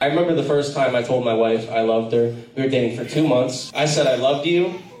I remember the first time I told my wife I loved her. We were dating for 2 months. I said I loved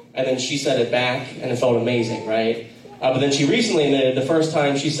you, and then she said it back, and it felt amazing, right? But then she recently admitted the first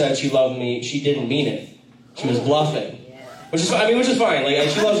time she said she loved me, she didn't mean it. She was bluffing, which is fine. Like,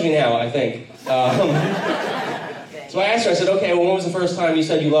 she loves me now, I think. So I asked her, I said, okay, well, when was the first time you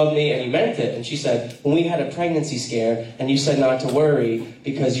said you loved me and you meant it? And she said, when we had a pregnancy scare and you said not to worry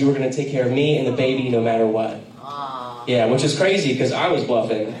because you were going to take care of me and the baby no matter what. Yeah, which is crazy because I was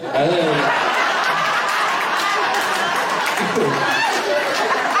bluffing. I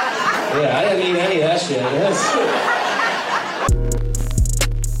didn't mean any of that shit.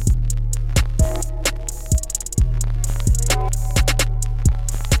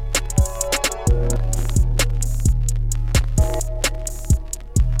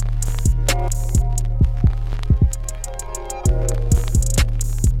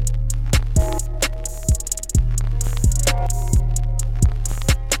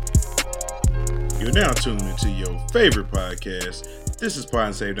 Now tune into your favorite podcast. This is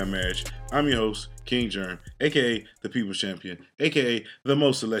Poddin Saved Our Marriage. I'm your host, King Germ, a.k.a. the People's Champion, a.k.a. the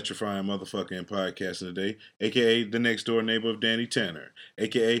most electrifying motherfucker in podcasting today, a.k.a. the next door neighbor of Danny Tanner,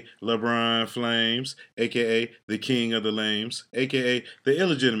 a.k.a. LeBron Flames, a.k.a. the King of the Lames, a.k.a. the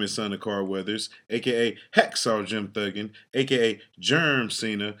illegitimate son of Carl Weathers, a.k.a. Hacksaw Jim Thuggin, a.k.a. Germ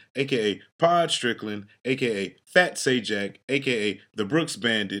Cena, a.k.a. Pod Strickland, a.k.a. Fat Sajak, a.k.a. the Brooks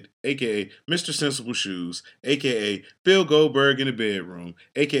Bandit, a.k.a. Mr. Sensible Shoes, a.k.a. Bill Goldberg in the bedroom,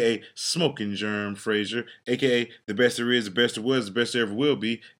 a.k.a. Smoking Germ Frazier, a.k.a. the best there is, the best there was, the best there ever will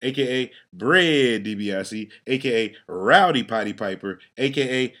be, a.k.a. Bread DiBiase, a.k.a. Rowdy Potty Piper,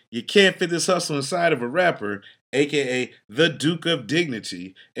 a.k.a. you can't fit this hustle inside of a rapper, a.k.a. the Duke of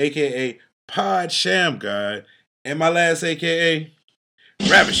Dignity, a.k.a. Pod Sham God, and my last a.k.a.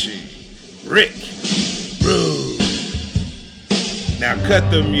 Ravishing Rick Rude. Now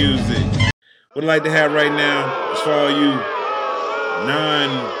cut the music. What I'd like to have right now is for all you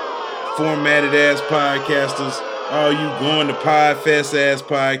non-formatted ass podcasters, all you going to Podfest ass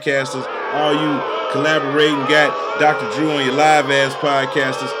podcasters, all you collaborating got Dr. Drew on your live ass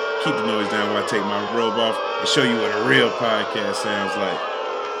podcasters, keep the noise down while I take my robe off and show you what a real podcast sounds like.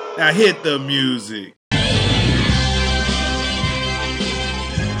 Now hit the music.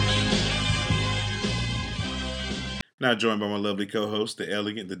 Now joined by my lovely co-host, the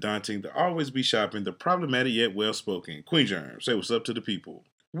elegant, the daunting, the always be shopping, the problematic yet well-spoken, Queen Germ. Say what's up to the people.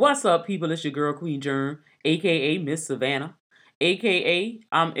 What's up, people? It's your girl, Queen Germ, a.k.a. Miss Savannah, a.k.a.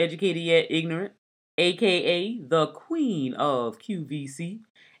 I'm educated yet ignorant, a.k.a. the Queen of QVC,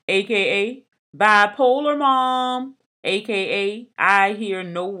 a.k.a. Bipolar Mom, a.k.a. I hear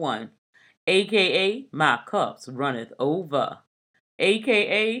no one, a.k.a. my cups runneth over,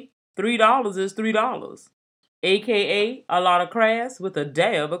 a.k.a. $3 is $3. A.k.a. a lot of crass with a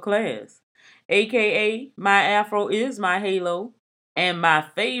dab of class. A.k.a. my afro is my halo. And my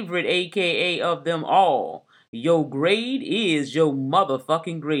favorite A.k.a. of them all. Your grade is your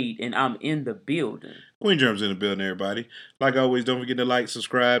motherfucking grade. And I'm in the building. Queen Germ's in the building, everybody. Like always, don't forget to like,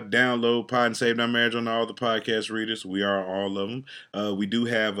 subscribe, download Poddin Saved Our Marriage on all the podcast readers. We are all of them. We do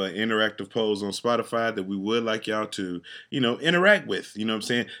have interactive polls on Spotify that we would like y'all to, interact with. You know what I'm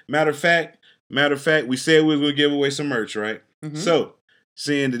saying? Matter of fact, we said we were going to give away some merch, right? Mm-hmm. So,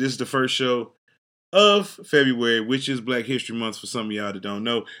 seeing that this is the first show of February, which is Black History Month for some of y'all that don't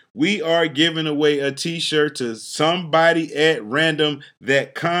know, we are giving away a t-shirt to somebody at random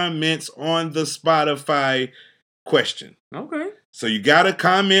that comments on the Spotify question. Okay. So you got to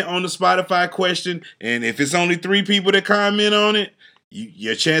comment on the Spotify question, and if it's only 3 people that comment on it,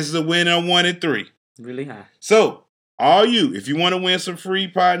 your chances of winning are 1 in 3. Really high. So, if you want to win some free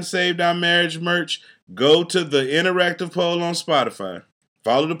Poddin Saved Our Marriage merch, go to the interactive poll on Spotify.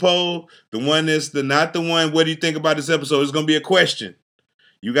 Follow the poll. The one that's not the one, what do you think about this episode? It's going to be a question.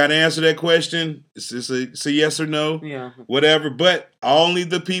 You got to answer that question. It's a yes or no. Yeah. Whatever. But only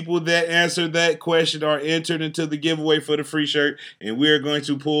the people that answer that question are entered into the giveaway for the free shirt. And we're going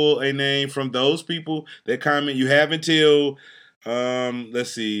to pull a name from those people that comment. You have until,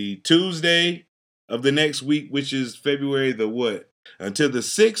 Tuesday of the next week, which is February the what? Until the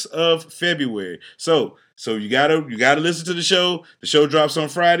 6th of February. So you gotta listen to the show. The show drops on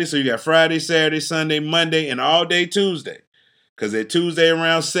Friday, so you got Friday, Saturday, Sunday, Monday, and all day Tuesday. Because at Tuesday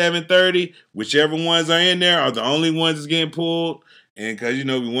around 7:30, whichever ones are in there are the only ones that's getting pulled. And because,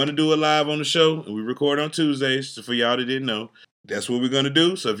 we want to do it live on the show, and we record on Tuesdays, so for y'all that didn't know, that's what we're going to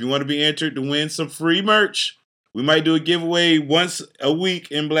do. So if you want to be entered to win some free merch, we might do a giveaway once a week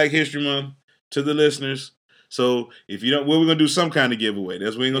in Black History Month to the listeners. So if you don't, we're gonna do some kind of giveaway.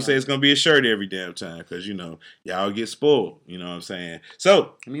 That's we ain't gonna say it's gonna be a shirt every damn time because y'all get spoiled. You know what I'm saying?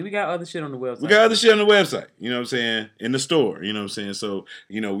 So I mean, we got other shit on the website. We got other shit on the website. You know what I'm saying? In the store. You know what I'm saying? So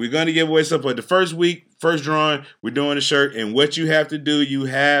we're gonna give away stuff. But the first week, first drawing, we're doing a shirt. And what you have to do, you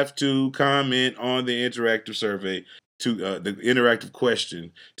have to comment on the interactive survey to the interactive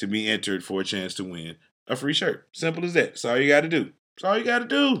question to be entered for a chance to win a free shirt. Simple as that. That's all you got to do. That's all you got to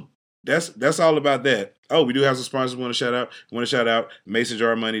do. That's all about that. Oh, we do have some sponsors we want to shout out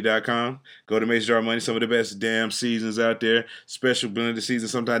MasonJarMoney.com. Go to Mason Jar Money, some of the best damn seasons out there. Special blended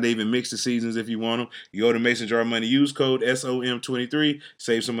seasons. Sometimes they even mix the seasons if you want them. You go to Mason Jar Money, use code SOM23,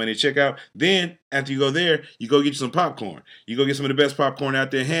 save some money at checkout. Then, after you go there, you go get you some popcorn. You go get some of the best popcorn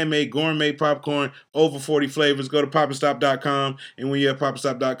out there. Handmade, gourmet popcorn, over 40 flavors. Go to PopandStop.com. And when you're at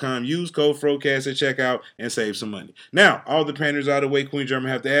PopandStop.com, use code FROCAST at checkout and save some money. Now, all the panders out of the way, Queen German,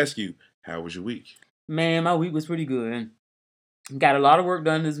 have to ask you, how was your week? Man, my week was pretty good. Got a lot of work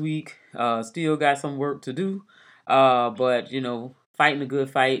done this week. Still got some work to do. But, fighting a good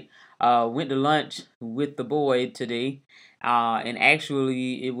fight. Went to lunch with the boy today. And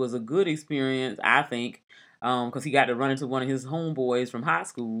actually, it was a good experience, I think, because he got to run into one of his homeboys from high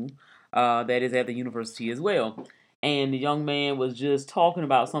school that is at the university as well. And the young man was just talking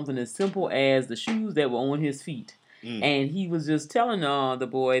about something as simple as the shoes that were on his feet. And he was just telling the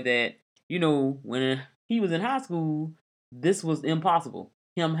boy that, when he was in high school, this was impossible.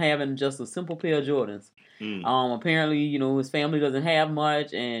 Him having just a simple pair of Jordans. Apparently, his family doesn't have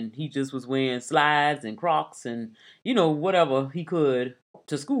much, and he just was wearing slides and Crocs and, whatever he could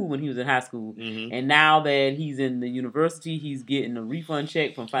to school when he was in high school. And now that he's in the university, he's getting a refund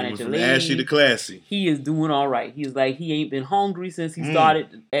check from financial aid. From ashy to classy. He is doing all right. He's like, he ain't been hungry since he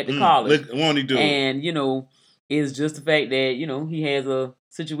started at the college. Look, won't he do it? And, it's just the fact that, he has a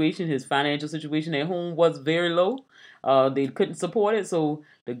situation, his financial situation at home was very low. They couldn't support it, so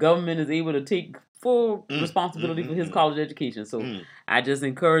the government is able to take full responsibility for his college education. So I just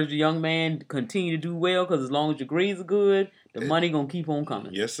encourage the young man to continue to do well, because as long as your grades are good, the money gonna keep on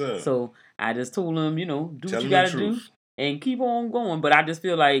coming. Yes, sir. So I just told him, do what you gotta do and keep on going. But I just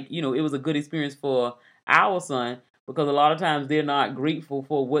feel like, it was a good experience for our son, because a lot of times they're not grateful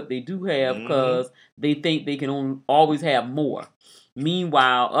for what they do have because they think they can always have more.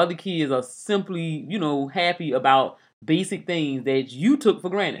 Meanwhile, other kids are simply, happy about basic things that you took for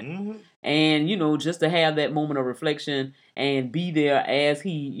granted. And, just to have that moment of reflection and be there as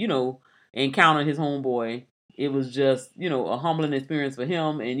he, encountered his homeboy, it was just, a humbling experience for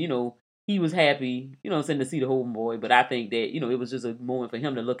him. And, he was happy, to see the homeboy. But I think that, it was just a moment for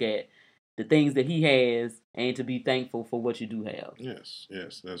him to look at the things that he has and to be thankful for what you do have. Yes,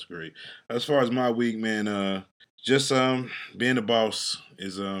 that's great. As far as my week, man, just being a boss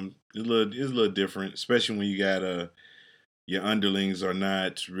is a little different, especially when you got your underlings are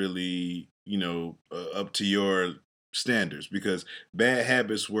not really up to your standards, because bad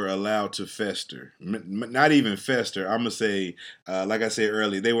habits were allowed to fester. Not even fester. I'm gonna say, like I said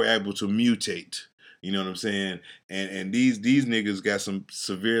earlier, they were able to mutate. You know what I'm saying? And these niggas got some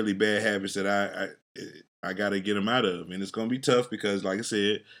severely bad habits that I gotta get them out of, and it's gonna be tough because, like I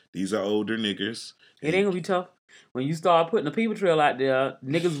said, these are older niggas. It ain't gonna be tough. When you start putting a paper trail out there,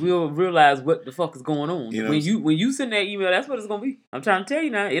 niggas will realize what the fuck is going on. When you send that email, that's what it's gonna be. I'm trying to tell you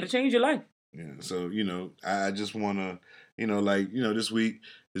now, it'll change your life. Yeah. So I just wanna, this week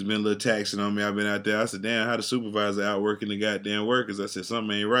it's been a little taxing on me. I've been out there. I said, damn, how the supervisor out working the goddamn workers? I said,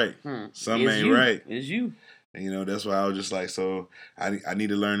 something ain't right. Something ain't right. It's you. And, that's why I was just like, so I need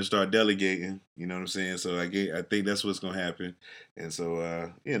to learn to start delegating. You know what I'm saying? So I think that's what's gonna happen. And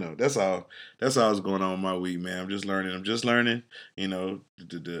so that's all that's going on with my week, man. I'm just learning. The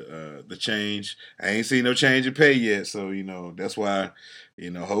change. I ain't seen no change in pay yet. So that's why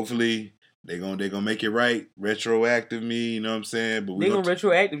hopefully They gonna make it right, retroactive me, you know what I'm saying? But they gonna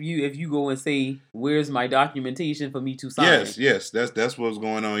retroactive you if you go and say, "Where's my documentation for me to sign?" Yes, that's what's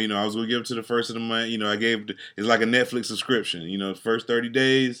going on. I was gonna give it to the first of the month. I gave it's like a Netflix subscription. First 30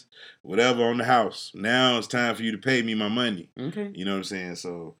 days, whatever on the house. Now it's time for you to pay me my money. Okay. You know what I'm saying?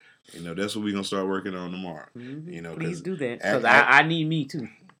 So that's what we're gonna start working on tomorrow. Mm-hmm. Please do that, because I need me too.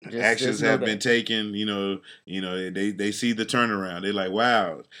 Actions have been taken, they see the turnaround. They're like,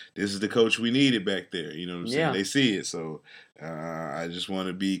 wow, this is the coach we needed back there. You know what I'm saying? They see it. So I just want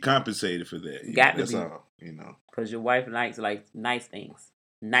to be compensated for that. That's all, Because your wife likes nice things.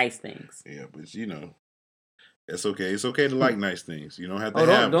 Nice things. Yeah, but that's okay. It's okay to like nice things. You don't have to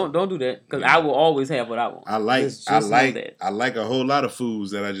have don't do that, because I will always have what I want. I like a whole lot of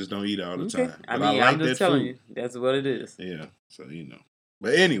foods that I just don't eat all the time. But I'm just telling you, that's what it is. Yeah. So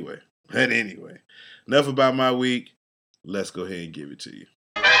But anyway, But anyway, enough about my week. Let's go ahead and give it to you.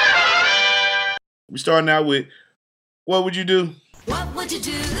 We starting out with, what would you do? What would you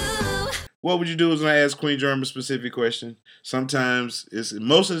do? What would you do is when I ask Queen Germ a specific question. Sometimes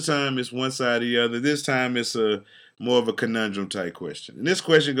most of the time it's one side or the other. This time it's more of a conundrum type question. And this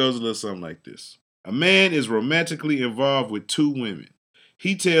question goes a little something like this. A man is romantically involved with two women.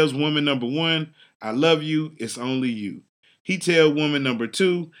 He tells woman number one, I love you, it's only you. He tells woman number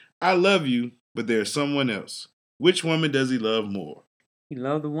two, I love you, but there's someone else. Which woman does he love more? He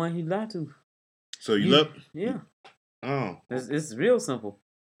loved the one he lied to. So you love? Yeah. Oh. It's real simple.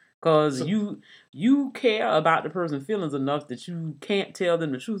 Because you care about the person's feelings enough that you can't tell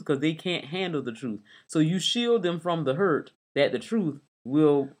them the truth because they can't handle the truth. So you shield them from the hurt that the truth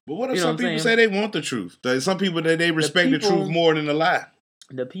will. But what if some people say they want the truth? Some people that they respect the truth more than the lie.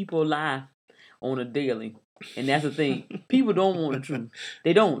 The people lie on a daily. And that's the thing. People don't want the truth.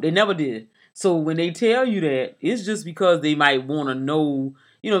 They don't. They never did. So when they tell you that, it's just because they might want to know,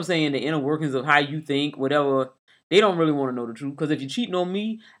 you know what I'm saying, the inner workings of how you think, whatever. They don't really want to know the truth. Because if you're cheating on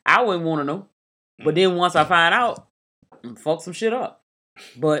me, I wouldn't want to know. But then once I find out, fuck some shit up.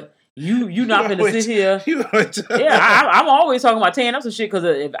 But you not finna sit here. I'm always talking about tearing up some shit. Because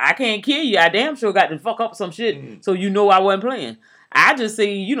if I can't kill you, I damn sure got to fuck up some shit. So you know I wasn't playing. I just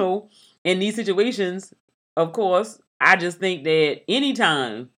say, in these situations, of course, I just think that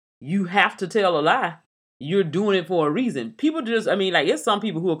anytime you have to tell a lie, you're doing it for a reason. People just, it's some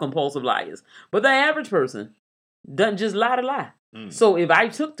people who are compulsive liars. But the average person doesn't just lie to lie. So if I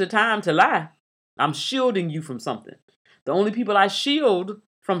took the time to lie, I'm shielding you from something. The only people I shield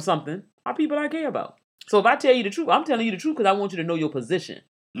from something are people I care about. So if I tell you the truth, I'm telling you the truth because I want you to know your position.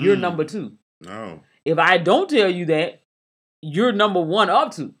 You're number two. No. If I don't tell you that, you're number one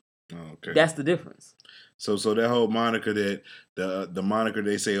of two. Okay. That's the difference. So that whole moniker that the moniker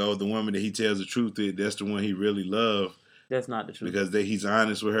they say, oh, the woman that he tells the truth to, that's the one he really loved. That's not the truth. Because he's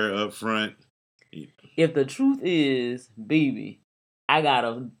honest with her up front. If the truth is, baby, I got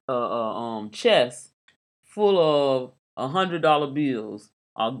a chest full of $100 bills,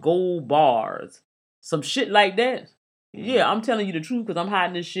 gold bars, some shit like that. Yeah, I'm telling you the truth because I'm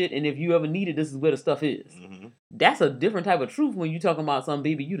hiding this shit, and if you ever need it, this is where the stuff is. That's a different type of truth when you talking about some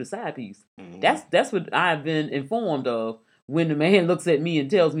baby, you the side piece. That's what I've been informed of when the man looks at me and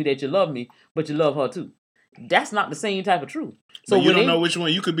tells me that you love me, but you love her too. That's not the same type of truth. So but you don't know which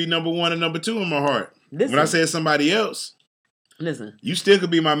one. You could be number one and number two in my heart. Listen, when I said somebody else, listen, you still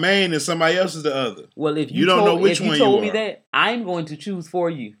could be my main and somebody else is the other. Well, if you don't know which one you told me that, I'm going to choose for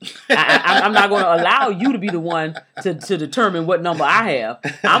you. I'm not going to allow you to be the one to determine what number I have.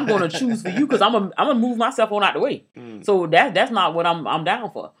 I'm going to choose for you because I'm gonna move myself on out the way. So that's not what I'm down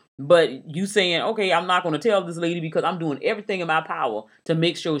for. But you saying, okay, I'm not going to tell this lady because I'm doing everything in my power to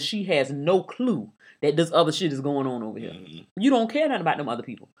make sure she has no clue that this other shit is going on over here. You don't care nothing about them other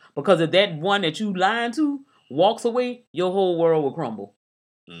people. Because if that one that you lying to walks away, your whole world will crumble.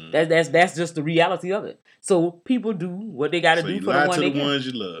 That's just the reality of it. So people do what they got to do for the one they get. Ones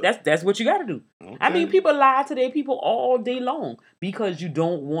you love. That's what you got to do. Okay. People lie to their people all day long because you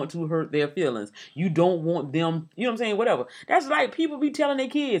don't want to hurt their feelings. You don't want them, you know what I'm saying, whatever. That's like people be telling their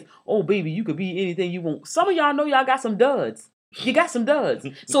kids, oh, baby, you could be anything you want. Some of y'all know y'all got some duds. You got some duds.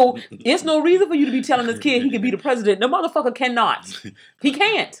 So it's no reason for you to be telling this kid he can be the president. The motherfucker cannot. He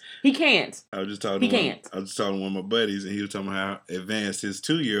can't. I was just talking to one of my buddies, and he was talking about how advanced his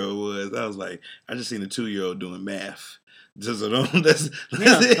 2-year-old was. I was like, I just seen a 2-year-old doing math. Just if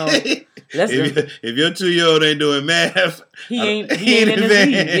your 2-year-old ain't doing math, he ain't in the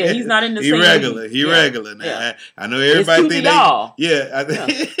league. Yeah, he's not in the same regular. league. He regular. Now, yeah. I know everybody think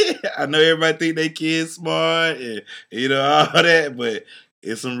I know everybody think they kids smart and all that, but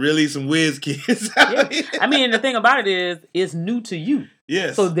it's some whiz kids out here. The thing about it is, it's new to you.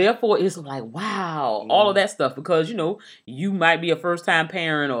 Yes. So therefore, it's like, wow, all of that stuff. Because, you might be a first-time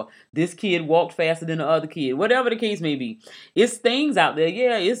parent or this kid walked faster than the other kid. Whatever the case may be. It's things out there.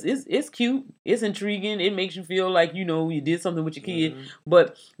 Yeah, it's cute. It's intriguing. It makes you feel like, you did something with your kid.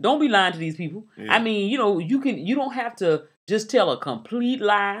 But don't be lying to these people. Yeah. You don't have to just tell a complete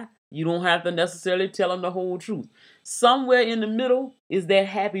lie. You don't have to necessarily tell them the whole truth. Somewhere in the middle is that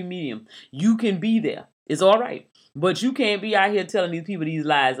happy medium. You can be there. It's all right. But you can't be out here telling these people these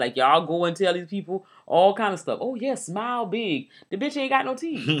lies. Like, y'all go and tell these people, all kind of stuff. Oh yeah, smile big. The bitch ain't got no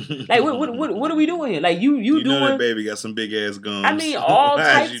teeth. Like what are we doing here? Like you You doing know that baby got some big ass gums. I mean,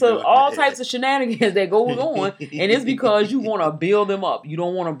 Why is you doing that? types of shenanigans that goes on, and it's because you want to build them up. You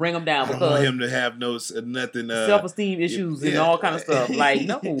don't want to bring them down I don't because want him to have nothing. self-esteem issues and all kind of stuff. Like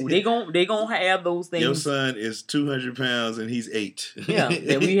no, they gon' have those things. Your son is 200 pounds and he's 8. Yeah,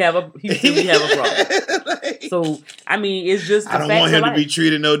 then we have a problem. Like, So I mean, it's just the I don't facts want of him to life. be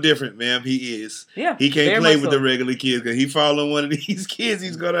treated no different, ma'am. He is. Yeah, He can't very play much with so. the regular kids because he fall on one of these kids,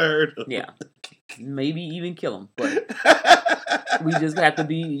 he's gonna hurt him. Yeah, maybe even kill them. But we just have to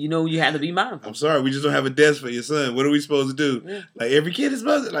be, you have to be mindful. I'm sorry, we just don't have a desk for your son. What are we supposed to do? Yeah. Like every kid is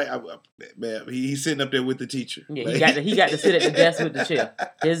supposed to man. He's sitting up there with the teacher. Yeah, Like, he got to sit at the desk with the chair.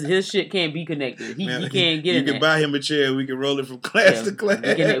 His shit can't be connected. He can't get in You there. can buy him a chair. We can roll it from class to class.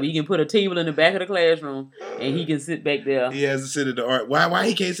 We can put a table in the back of the classroom, and he can sit back there. He has to sit at the art. Why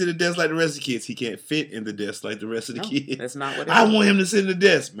he can't sit at the desk like the rest of the kids? He can't fit in the desk like the rest of the kids. That's not what I want him to sit in the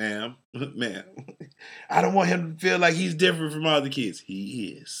desk, ma'am. I don't want him to feel like he's different from all the kids.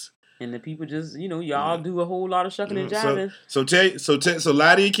 He is. And the people just, y'all do a whole lot of shucking and jiving. So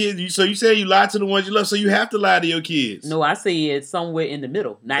lie to your kids. So you say you lie to the ones you love. So you have to lie to your kids. No, I say it's somewhere in the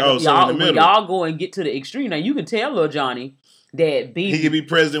middle. Now, in the middle. when y'all go and get to the extreme, now you can tell little Johnny that baby. He could be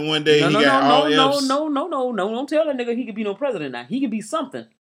president one day. No, Don't tell that nigga he could be no president now. He could be something,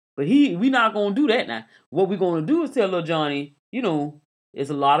 but we not gonna do that now. What we gonna do is tell little Johnny,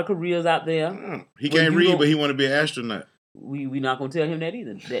 there's a lot of careers out there. He can't read, but he want to be an astronaut. We not gonna tell him that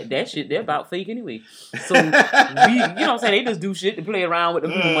either. That shit they're about fake anyway. So you know what I'm saying, they just do shit to play around with the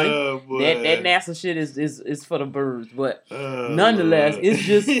people money. That NASA shit is for the birds. But nonetheless, it's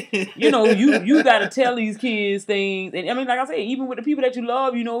just you gotta tell these kids things. And I mean, like I said, even with the people that you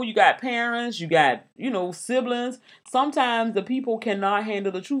love, you got parents, you got siblings. Sometimes the people cannot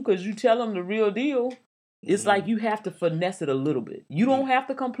handle the truth because you tell them the real deal. It's like you have to finesse it a little bit. You don't have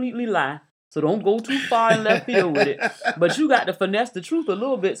to completely lie. So don't go too far in left field with it. But you got to finesse the truth a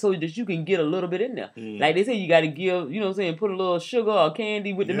little bit so that you can get a little bit in there. Like they say, you got to give, put a little sugar or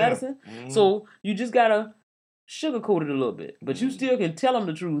candy with the medicine. So you just got to sugarcoat it a little bit. But you still can tell them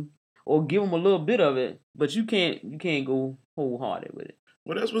the truth or give them a little bit of it. But you can't go wholehearted with it.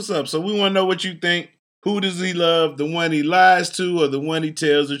 Well, that's what's up. So we want to know what you think. Who does he love? The one he lies to or the one he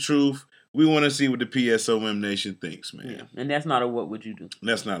tells the truth? We want to see what the PSOM Nation thinks, man. Yeah. And that's not a what would you do.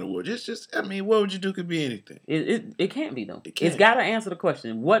 That's not a word. What would you do could be anything. It can't be, though. It's got to answer the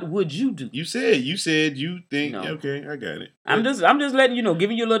question. What would you do? You said you think. No. Okay, I got it. I'm just letting you know,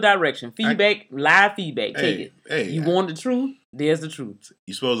 giving you a little direction. Feedback, live feedback. Take it. Hey, you want the truth? There's the truth.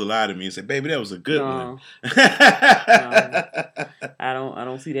 You supposed to lie to me and say, baby, that was a good one. No, I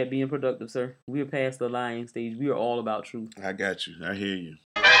don't see that being productive, sir. We're past the lying stage. We are all about truth. I got you. I hear you.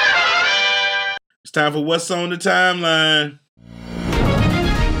 It's time for What's on the Timeline.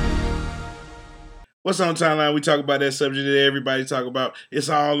 What's on the timeline? We talk about that subject that everybody talk about. It's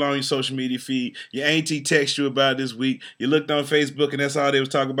all on your social media feed. Your auntie text you about this week. You looked on Facebook and that's all they was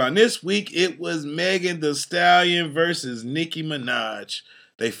talking about. And this week it was Megan Thee Stallion versus Nicki Minaj.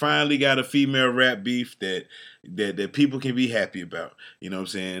 They finally got a female rap beef that people can be happy about. You know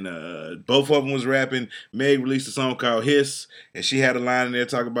what I'm saying? Both of them was rapping. Meg released a song called Hiss, and she had a line in there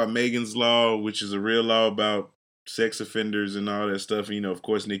talking about Megan's Law, which is a real law about sex offenders and all that stuff. And, of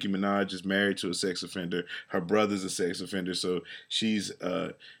course, Nicki Minaj is married to a sex offender. Her brother's a sex offender, so she's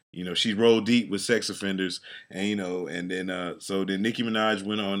she rolled deep with sex offenders. And, then Nicki Minaj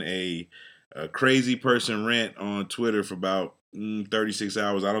went on a crazy person rant on Twitter for about 36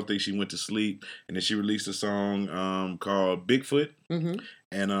 hours. I don't think she went to sleep. And then she released a song called Bigfoot. Mm-hmm.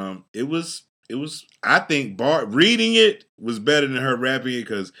 And it was I think reading it was better than her rapping it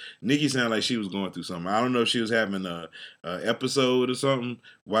because Nicki sounded like she was going through something. I don't know if she was having a episode or something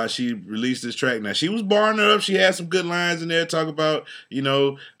while she released this track. Now she was barring her up. She had some good lines in there. Talk about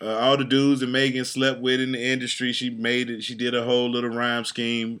all the dudes that Megan slept with in the industry. She made it. She did a whole little rhyme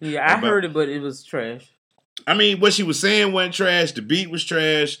scheme. Yeah, I heard it, but it was trash. I mean, what she was saying wasn't trash. The beat was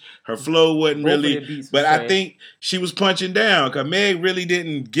trash. Her flow wasn't really. But I think she was punching down because Meg really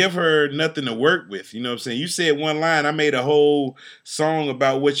didn't give her nothing to work with. You know what I'm saying? You said one line. I made a whole song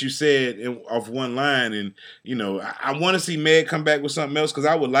about what you said off one line. And, I want to see Meg come back with something else because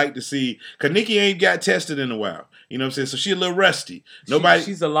I would like to see. Because Nicki ain't got tested in a while. You know what I'm saying? So she a little rusty.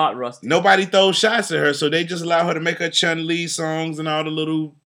 She's a lot rusty. Nobody throws shots at her. So they just allow her to make her Chun-Li songs and all the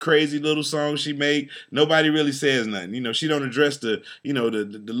little crazy little songs she make, nobody really says nothing. You know, she don't address the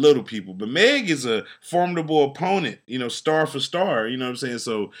little people. But Meg is a formidable opponent, you know, star for star, you know what I'm saying?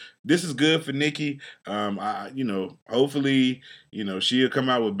 So this is good for Nicki. Hopefully, you know, she'll come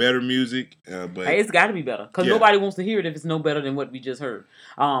out with better music. But it's got to be better because nobody wants to hear it if it's no better than what we just heard.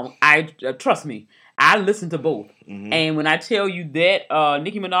 Trust me, I listened to both. Mm-hmm. And when I tell you that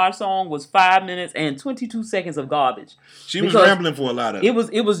Nicki Minaj song was 5 minutes and 22 seconds of garbage. She was rambling for a lot of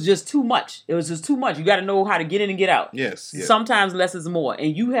it. It was just too much. It was just too much. You got to know how to get in and get out. Yes. Sometimes less is more.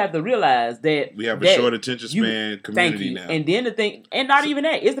 And you have to realize that we have a short attention span community now. And then the thing, and not even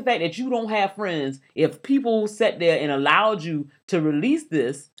that, it's the fact that you don't have friends. If people sat there and allowed you to release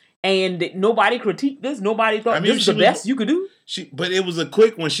this and nobody critiqued this, nobody thought this is the best you could do. But it was a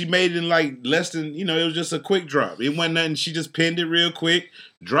quick one. She made it in like less than, you know, it was just a quick drop. It wasn't nothing. She just pinned it real quick,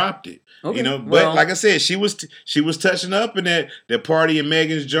 dropped it. Okay. You know, but like I said, she was touching up in that party in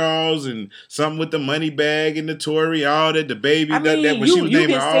Megan's Jaws and something with the money bag and the Tory, all that, the baby, that when she was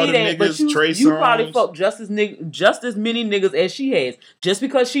naming all the niggas, Trey Songz. You probably fuck just as many niggas as she has. Just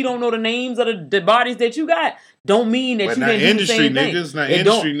because she don't know the names of the bodies that you got, don't mean that you didn't do the same thing. Not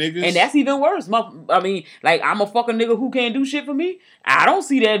industry niggas. And that's even worse. I'm a fucking nigga who can't do shit for me. I don't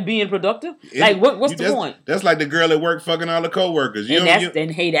see that being productive. What's the point? That's like the girl at work fucking all the co-workers.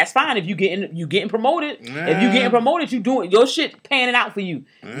 Hey, that's fine if you getting promoted. If you getting promoted, you doing your shit panning out for you.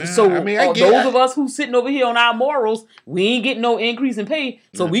 Those of us who sitting over here on our morals, we ain't getting no increase in pay.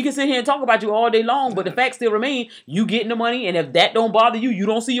 So we can sit here and talk about you all day long, but the fact still remain, you getting the money, and if that don't bother you, you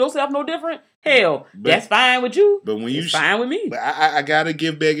don't see yourself no different. Hell, that's fine with you. But when it's fine with me. But I gotta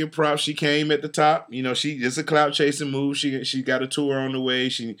give Megan props. She came at the top. You know, it's a clout chasing move. She got a tour on the way.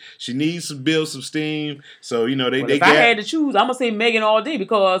 She needs to build some steam. So you know if I had to choose, I'm gonna say Megan all day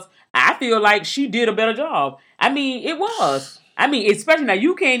because I feel like she did a better job. It was. Especially now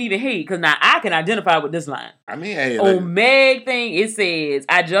you can't even hate because now I can identify with this line. On Meg thing, it says,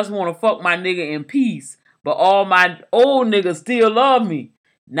 "I just want to fuck my nigga in peace, but all my old niggas still love me."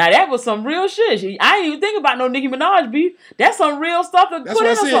 Now that was some real shit. I ain't even think about no Nicki Minaj beef. That's some real stuff to put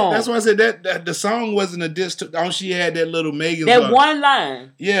in a song. That's why I said that the song wasn't a diss. She had that little Megan. That one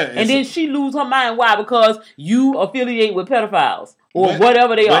line. Yeah. And then she lose her mind. Why? Because you affiliate with pedophiles. Or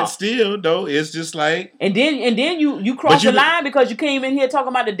whatever they are. But still, though, it's just like... And then you cross the line because you came in here talking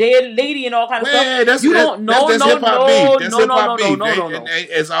about the dead lady and all kind of stuff. That's hip-hop beef. That's hip-hop beef. No.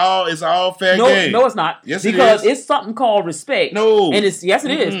 It's all fair game. No, it's not. Yes, because it's something called respect. No. And it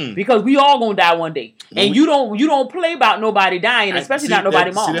is. Because we all gonna die one day. And you don't play about nobody dying, especially not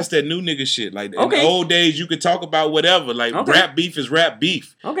nobody mom. See, that's that new nigga shit. Like, in the old days, you could talk about whatever. Like, rap beef is rap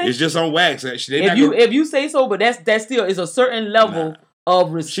beef. Okay. It's just on wax. Actually. If you say so, but that still is a certain level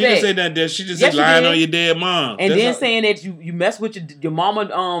of respect. She didn't say that. She just said lying on your dead mom. And then saying that you mess with your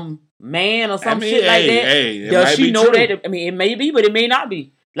mama man or some shit like that. Does she know that? It may be, but it may not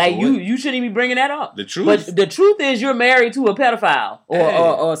be. Like you shouldn't even be bringing that up. The truth. But the truth is you're married to a pedophile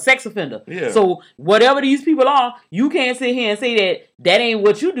or a sex offender. Yeah. So whatever these people are, you can't sit here and say that ain't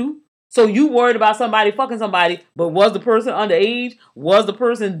what you do. So you worried about somebody fucking somebody, but was the person underage? Was the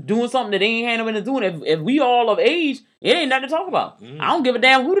person doing something that they ain't had no business doing? If we all of age, it ain't nothing to talk about. I don't give a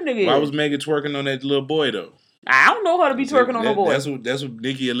damn who the nigga is. Why was Megan twerking on that little boy though? I don't know her to be twerking on no boy. That's what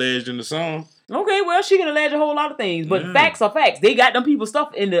Nicki alleged in the song. Okay, well she can allege a whole lot of things, but facts are facts. They got them people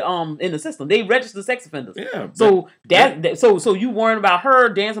stuff in the system. They register sex offenders. Yeah. So so you worrying about her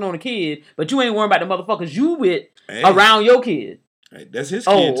dancing on a kid, but you ain't worrying about the motherfuckers you with around your kid. Hey, that's his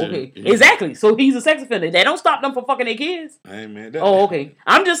kid too. Okay. Yeah. Exactly. So he's a sex offender. That don't stop them from fucking their kids. Hey man. Okay.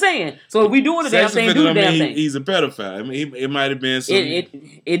 I'm just saying. So if we doing the damn thing, do the damn thing. He's a pedophile. It might have been some.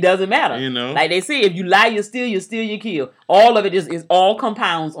 It doesn't matter. You know. Like they say, if you lie, you steal, you kill. All of it is all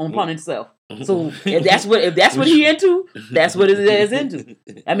compounds on upon itself. So if that's what he into, that's what it is into.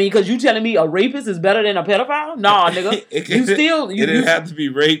 Because you telling me a rapist is better than a pedophile? Nah, nigga. It didn't have to be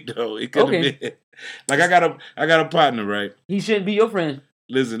rape though. It could have been. Like I got a partner, right? He shouldn't be your friend.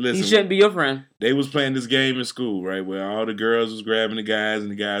 Listen. He shouldn't be your friend. They was playing this game in school, right? Where all the girls was grabbing the guys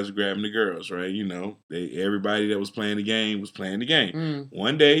and the guys were grabbing the girls, right? You know, everybody that was playing the game was playing the game.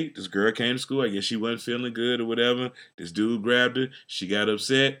 One day, this girl came to school. I guess she wasn't feeling good or whatever. This dude grabbed her. She got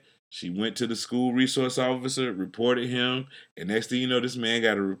upset. She went to the school resource officer, reported him, and next thing you know, this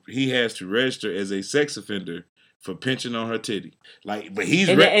man he has to register as a sex offender for pinching on her titty. Like, but he's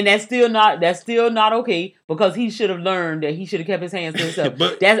and that's still not okay because he should have learned that he should have kept his hands to himself.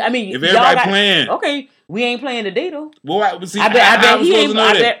 But if everybody playing, okay, we ain't playing today though. Well, I bet he ain't.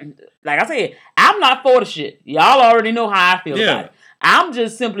 Like I said, I'm not for the shit. Y'all already know how I feel about it. I'm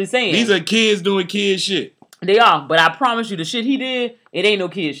just simply saying these are kids doing kid shit. They are, but I promise you, the shit he did, it ain't no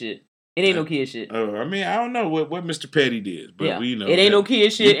kid shit. It ain't no kid shit. I mean, I don't know what Mr. Petty did, but we know it ain't no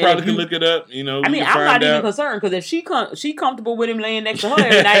kid shit. You probably can look it up. You know, I mean, I'm not even concerned because if she comfortable with him laying next to her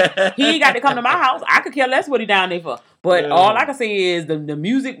every night, he ain't got to come to my house. I could care less what he down there for. But all I can say is the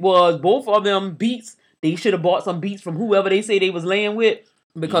music was both of them beats. They should have bought some beats from whoever they say they was laying with.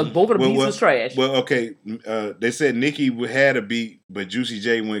 Because both of the beats was trash. Well, okay. They said Nicki had a beat, but Juicy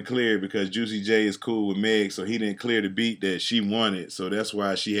J went clear because Juicy J is cool with Meg, so he didn't clear the beat that she wanted. So that's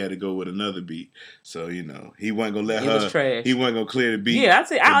why she had to go with another beat. So, you know, he wasn't going to let her. Was trash. He wasn't going to clear the beat. Yeah,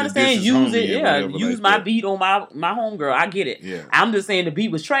 I understand. Use it. Yeah, use like my that. beat on my homegirl. I get it. Yeah. I'm just saying the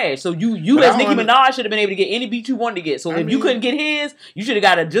beat was trash. So you as Nicki Minaj should have been able to get any beat you wanted to get. So if you couldn't get his, you should have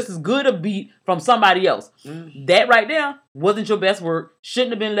got just as good a beat from somebody else. That right there wasn't your best work.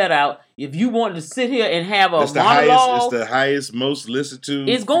 Shouldn't have been let out. If you wanted to sit here and have a monologue, it's the highest, most listened to.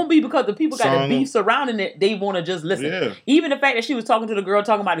 It's gonna be because the people got the beef surrounding it. They want to just listen. Yeah. Even the fact that she was talking to the girl,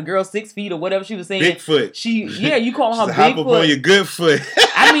 talking about the girl 6 feet or whatever she was saying. Bigfoot. You call her Bigfoot. Hop up on your good foot.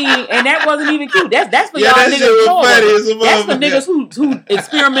 I mean, and that wasn't even cute. That's for y'all niggas. That's for niggas who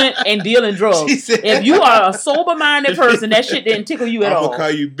experiment and deal in drugs. Said, if you are a sober-minded person, that shit didn't tickle you at all. I'm gonna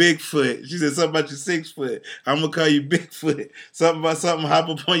call you Bigfoot. She said something about your 6 foot. I'm gonna call you Bigfoot. Something about something hop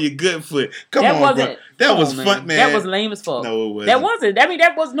up on your good foot. Come on, bro. That was fun, man. That was lame as fuck. No, it wasn't. That wasn't. I mean,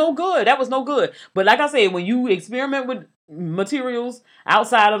 that was no good. That was no good. But like I said, when you experiment with materials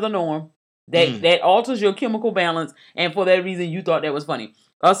outside of the norm, that alters your chemical balance, and for that reason, you thought that was funny.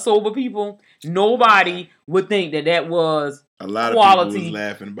 Us sober people, nobody would think that was a lot quality. Of people was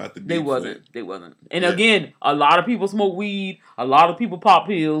laughing about the Bigfoot. They wasn't. And again, a lot of people smoke weed. A lot of people pop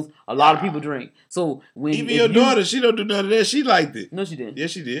pills. A lot of people drink. So even your daughter, she don't do none of that. She liked it. No, she didn't. Yes,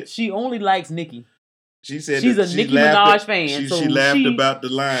 she did. She only likes Nicki. She said she's a Nicki Minaj fan. She laughed about the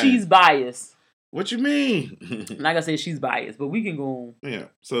line. She's biased. What you mean? Like I said, she's biased, but we can go on. Yeah.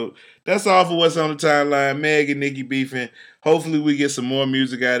 So that's all for what's on the timeline. Meg and Nicki beefing. Hopefully we get some more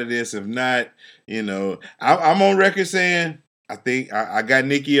music out of this. If not, you know, I'm on record saying I think I got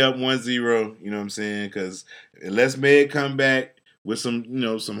Nicki up 1-0. You know what I'm saying? Because unless Meg come back with some, you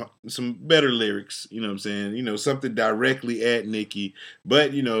know, some better lyrics, you know what I'm saying? You know, something directly at Nicki.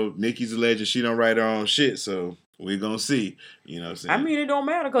 But, you know, Nicki's a legend. She don't write her own shit, so we're going to see. You know what I'm saying? I mean, it don't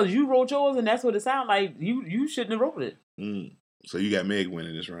matter because you wrote yours and that's what it sounds like. You shouldn't have wrote it. So you got Meg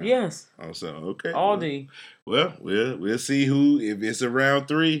winning this round? Yes. Oh, so, okay. All day. Well, we'll see if it's a round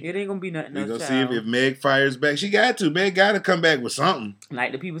 3. It ain't going to be nothing else. We're going to see if Meg fires back. She got to. Meg got to come back with something.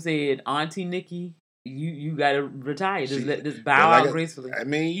 Like the people said, Auntie Nicki, you got to retire. Just bow out gracefully. I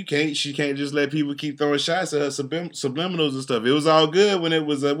mean, she can't just let people keep throwing shots at her subliminals and stuff. It was all good when it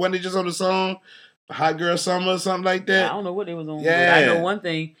was, wasn't it just on the song Hot Girl Summer or something like that? I don't know what they was on. Yeah. But I know one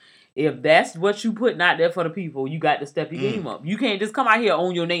thing. If that's what you putting out there for the people, you got to step your game up. You can't just come out here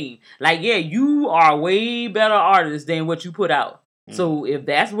on your name. Like, yeah, you are a way better artist than what you put out. So if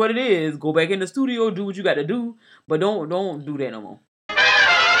that's what it is, go back in the studio, do what you got to do, but don't do that no more.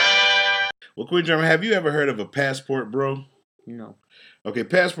 Well, Queen German, have you ever heard of a passport bro? No. Okay,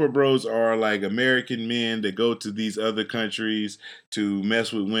 passport bros are like American men that go to these other countries to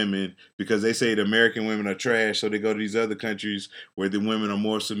mess with women because they say the American women are trash, so they go to these other countries where the women are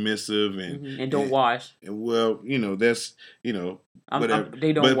more submissive and don't wash. And well, you know, that's, you know, whatever.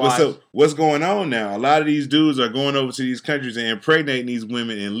 They don't wash. So what's going on now? A lot of these dudes are going over to these countries and impregnating these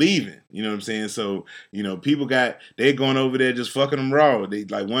women and leaving. You know what I'm saying? So, you know, they're going over there just fucking them raw. They,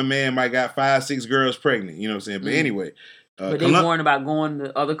 like one man might got 5-6 girls pregnant. You know what I'm saying? But anyway. But they warn about going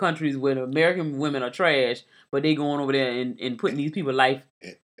to other countries where the American women are trash, but they going over there and putting these people's life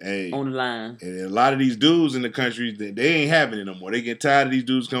on the line. And a lot of these dudes in the country, they ain't having it no more. They get tired of these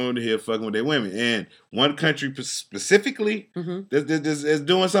dudes coming to here fucking with their women. And one country specifically that's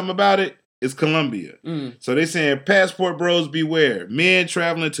doing something about it is Colombia. So they saying passport bros beware. Men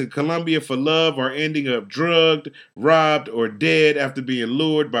traveling to Colombia for love are ending up drugged, robbed, or dead after being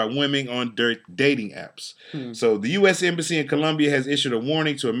lured by women on dating apps. So the U.S. Embassy in Colombia has issued a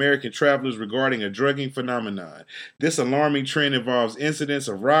warning to American travelers regarding a drugging phenomenon. This alarming trend involves incidents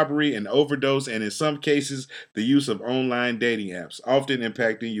of robbery and overdose, and in some cases, the use of online dating apps, often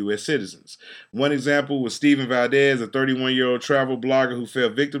impacting U.S. citizens. One example was Steven Valdez, a 31-year-old travel blogger who fell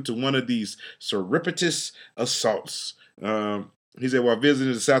victim to one of these surreptitious assaults. He said while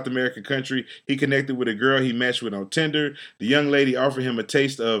visiting the South American country, he connected with a girl he matched with on Tinder. The young lady offered him a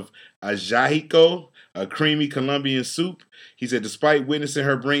taste of ajiaco, a creamy Colombian soup. He said, despite witnessing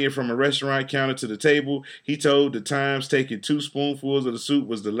her bring it from a restaurant counter to the table, he told the Times taking 2 spoonfuls of the soup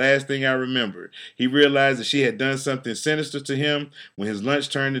was the last thing I remembered. He realized that she had done something sinister to him when his lunch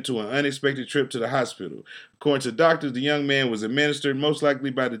turned into an unexpected trip to the hospital. According to doctors, the young man was administered, most likely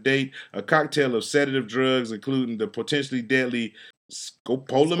by the date, a cocktail of sedative drugs, including the potentially deadly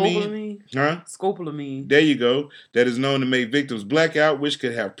scopolamine. Scopolamine. There you go. That is known to make victims black out, which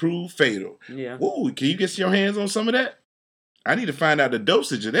could have proved fatal. Yeah. Ooh, can you get your hands on some of that? I need to find out the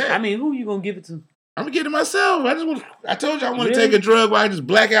dosage of that. I mean, who you gonna give it to? I'm gonna get it myself. I told you I want to take a drug where I just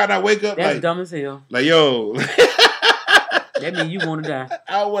black out and I wake up. That's dumb as hell. Like, yo. That means you want to die.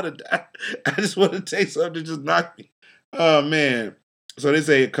 I want to die. I just want to take something to just knock me. Oh, man. So they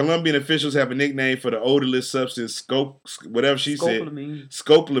say Colombian officials have a nickname for the odorless substance, whatever she said.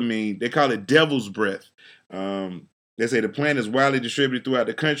 Scopolamine. They call it devil's breath. They say the plant is widely distributed throughout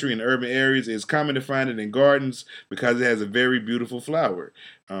the country in urban areas. It's common to find it in gardens because it has a very beautiful flower.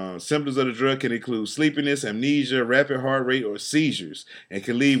 Symptoms of the drug can include sleepiness, amnesia, rapid heart rate, or seizures, and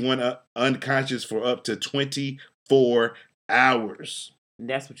can leave one unconscious for up to 24 hours.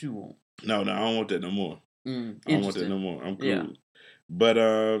 That's what you want. No, I don't want that no more. I don't want that no more. I'm cool. Yeah. But,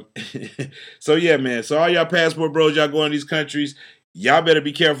 so yeah, man. So all y'all passport bros, y'all going to these countries, y'all better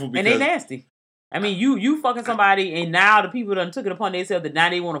be careful because... And they nasty. I mean, you fucking somebody, and now the people done took it upon themselves that now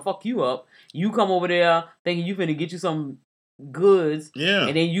they want to fuck you up. You come over there thinking you finna get you some goods. Yeah.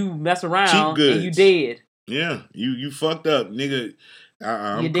 And then you mess around. Cheap goods. And you dead. Yeah. You fucked up, nigga.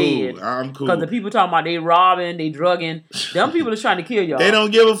 I'm cool. Dead. I'm cool. Because the people talking about they robbing, they drugging. Them people is trying to kill y'all. They don't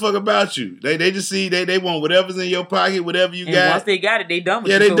give a fuck about you. They just see they want whatever's in your pocket, whatever you got. And once they got it, they done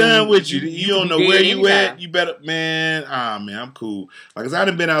with you. Yeah, they done with you. You don't know where you anytime. at. You better, man, I'm cool. Like, 'cause I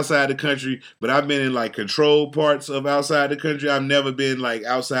done been outside the country, but I've been in like controlled parts of outside the country. I've never been like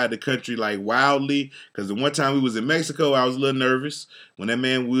outside the country like wildly. 'Cause the one time we was in Mexico, I was a little nervous. When that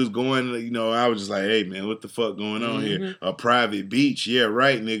man was going, I was just like, hey, man, what the fuck going on here? A private beach. Yeah,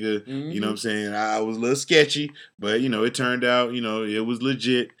 right, nigga. You know what I'm saying? I was a little sketchy, but, it turned out, it was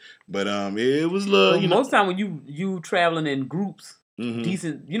legit. But it was little, Most time when you traveling in groups,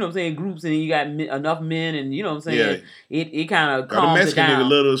 decent, groups, and you got enough men, and you know what I'm saying? Yeah. It kind of calms the Mexican it down. nigga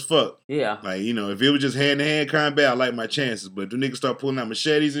little as fuck. Yeah. Like, if it was just hand-to-hand combat, I like my chances. But the niggas start pulling out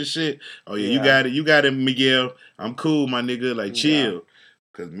machetes and shit, oh yeah, you got it, Miguel. I'm cool, my nigga. Like, chill. Yeah.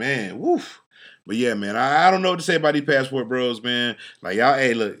 'Cause, man, woof. But yeah, man, I don't know what to say about these passport bros, man. Like, y'all,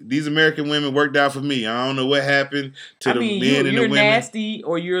 hey, look, these American women worked out for me. I don't know what happened to the men and the women. You're nasty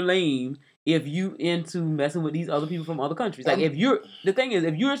or you're lame if you into messing with these other people from other countries. Like, the thing is,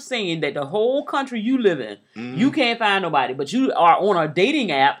 if you're saying that the whole country you live in, you can't find nobody, but you are on a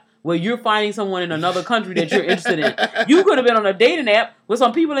dating app where you're finding someone in another country that you're interested in. You could have been on a dating app with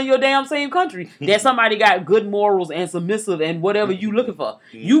some people in your damn same country that somebody got good morals and submissive and whatever you looking for.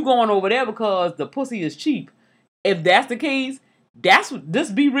 You going over there because the pussy is cheap. If that's the case,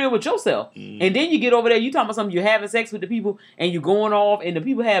 just be real with yourself. And then you get over there, you talking about something, you're having sex with the people and you're going off and the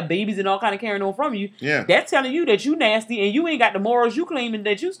people have babies and all kind of carrying on from you. Yeah. That's telling you that you nasty and you ain't got the morals you claiming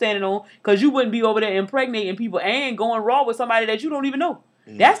that you standing on because you wouldn't be over there impregnating people and going raw with somebody that you don't even know.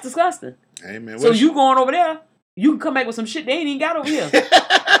 That's disgusting. Hey, man, so you going over there, you can come back with some shit they ain't even got over here.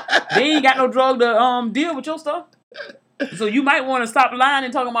 They ain't got no drug to deal with your stuff. So you might want to stop lying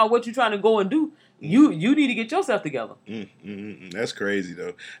and talking about what you're trying to go and do. You need to get yourself together. That's crazy,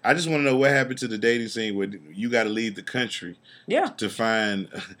 though. I just want to know what happened to the dating scene where you got to leave the country to find...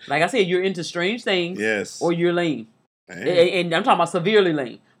 Like I said, you're into strange things. Yes. Or you're lame. And I'm talking about severely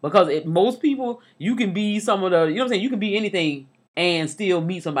lame. Because most people, you can be some of the... You know what I'm saying? You can be anything and still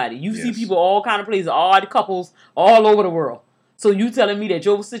meet somebody. You see people all kind of places, odd couples all over the world. So you telling me that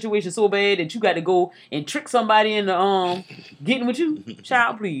your situation's so bad that you got to go and trick somebody into getting with you?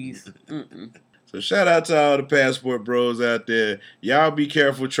 Child, please. So shout out to all the passport bros out there. Y'all be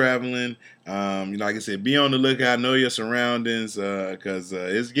careful traveling. Like I said, be on the lookout. Know your surroundings, cause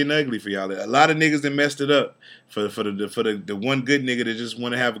it's getting ugly for y'all. A lot of niggas that messed it up for the one good nigga that just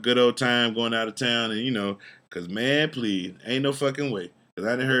want to have a good old time going out of town, and cause man, please, ain't no fucking way. Cause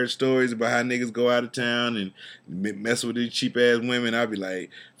I done heard stories about how niggas go out of town and mess with these cheap ass women. I'd be like,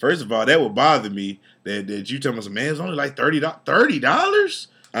 first of all, that would bother me that you talking about, man, it's only like $30.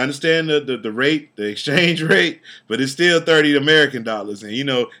 I understand the rate, the exchange rate, but it's still $30 American dollars. And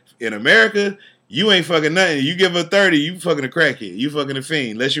in America, you ain't fucking nothing. You give her 30, you fucking a crackhead. You fucking a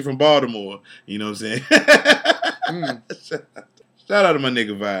fiend. Unless you're from Baltimore. You know what I'm saying? Shout out to my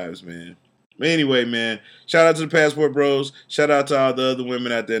nigga vibes, man. But anyway, man, shout out to the passport bros. Shout out to all the other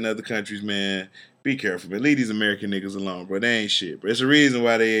women out there in other countries, man. Be careful, man. Leave these American niggas alone, bro. They ain't shit, bro. It's the reason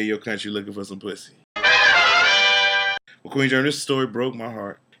why they in your country looking for some pussy. Well, Queen John, this story broke my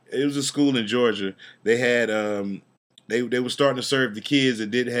heart. It was a school in Georgia. They had they were starting to serve the kids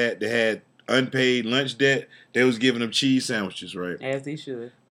that they had unpaid lunch debt. They was giving them cheese sandwiches, right? As they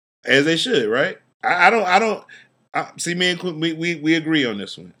should. As they should, right? I don't see, man. We agree on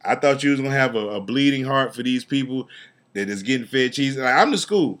this one. I thought you was gonna have a bleeding heart for these people that is getting fed cheese. Like, I'm the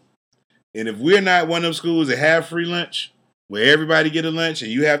school, and if we're not one of them schools that have free lunch, where everybody get a lunch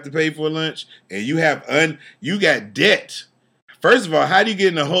and you have to pay for a lunch, and you got debt. First of all, how do you get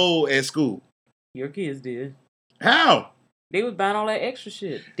in the hole at school? Your kids did. How? They was buying all that extra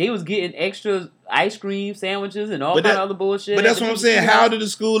shit. They was getting extra ice cream, sandwiches, and all kind of other bullshit. But that's what I'm saying. How did the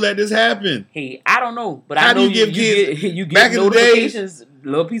school let this happen? Hey, I don't know. But how I know do you give kids? You get back notifications. In the days,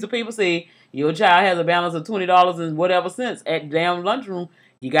 little piece of paper say your child has a balance of $20 and whatever cents at the damn lunchroom.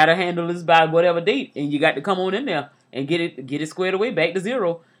 You got to handle this by whatever date, and you got to come on in there and get it squared away back to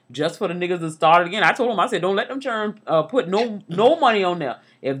zero. Just for the niggas to start it again. I told them, I said, don't let them put no money on there.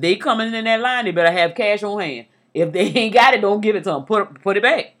 If they coming in that line, they better have cash on hand. If they ain't got it, don't give it to them. Put it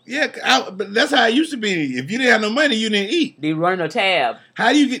back. Yeah, but that's how it used to be. If you didn't have no money, you didn't eat. They running a tab.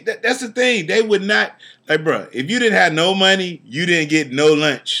 How do you get that? That's the thing. They would not, like, bro, if you didn't have no money, you didn't get no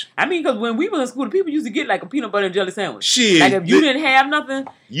lunch. I mean, because when we was in school, the people used to get like a peanut butter and jelly sandwich. Shit. Like if you didn't have nothing,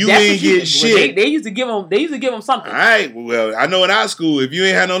 you ain't get shit. They used to give them something. All right. Well, I know in our school, if you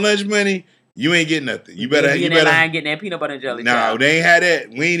ain't had no lunch money, you ain't get nothing. You better be in that line getting that peanut butter and jelly. No, they ain't had that.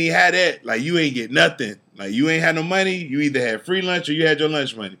 We ain't even had that. Like, you ain't get nothing. Like, you ain't had no money. You either had free lunch or you had your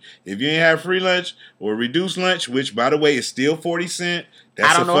lunch money. If you ain't have free lunch or reduced lunch, which by the way is still 40 cents.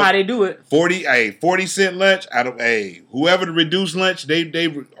 I don't know how they do it. 40 cent lunch. Whoever the reduced lunch, they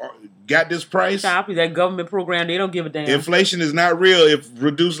got this price. That government program, they don't give a damn. Inflation is not real if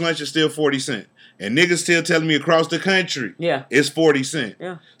reduced lunch is still 40 cents. And niggas still telling me across the country, it's 40 cents.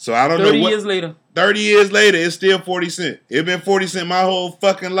 Yeah. So I don't know. 30 years later. 30 years later, it's still 40 cents. It's been 40 cents my whole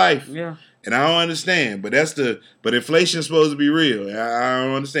fucking life. Yeah. And I don't understand. But inflation's supposed to be real. I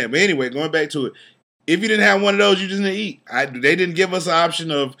don't understand. But anyway, going back to it. If you didn't have one of those, you just didn't eat. They didn't give us an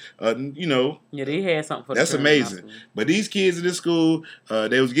option of, Yeah, they had something for that's amazing. But these kids in this school,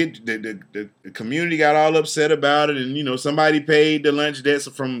 they was the community got all upset about it, and somebody paid the lunch debts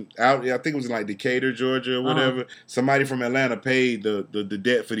from out. I think it was in like Decatur, Georgia, or whatever. Somebody from Atlanta paid the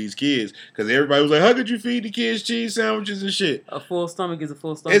debt for these kids because everybody was like, "How could you feed the kids cheese sandwiches and shit?" A full stomach is a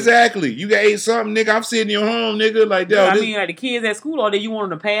full stomach. Exactly. You got ate something, nigga. I'm sitting in your home, nigga. Like that. I mean, like the kids at school all day, you want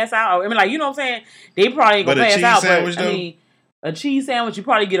them to pass out. I mean, like, you know what I'm saying? They probably ain't gonna pass out, but I mean, a cheese sandwich, you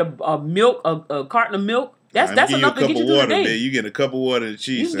probably get a carton of milk. That's enough to get you through the day. Man. You get a cup of water and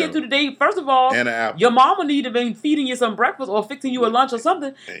cheese. You can get through the day. First of all, and an apple. Your mama need to be feeding you some breakfast or fixing you a lunch or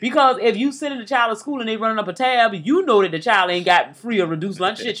something. Because if you sending the child to school and they running up a tab, you know that the child ain't got free or reduced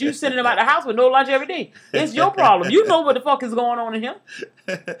lunch. Shit, you sending them out the house with no lunch every day. It's your problem. You know what the fuck is going on in here.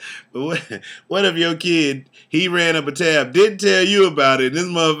 But what if your kid, he ran up a tab, didn't tell you about it, and this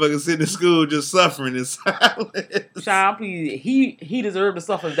motherfucker sitting in school just suffering in silence? Child, please, he deserved to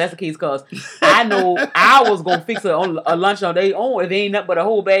suffer if that's the case, because I know I was going to fix a lunch on their own if they ain't nothing but a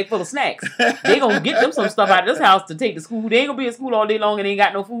whole bag full of snacks. They going to get them some stuff out of this house to take to school. They ain't going to be in school all day long and they ain't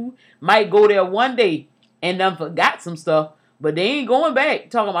got no food. Might go there one day and done forgot some stuff, but they ain't going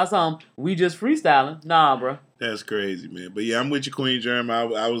back talking about something. We just freestyling. Nah, bro. That's crazy, man. But yeah, I'm with you, Queen Germ. I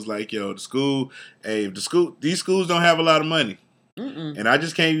was like, yo, these schools don't have a lot of money. Mm-mm. And I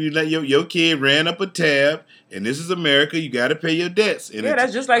just can't let your kid ran up a tab, and this is America. You got to pay your debts. And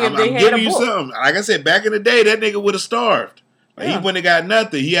that's just like if I'm they had giving a you book. something. Like I said, back in the day, that nigga would have starved. Like, he wouldn't have got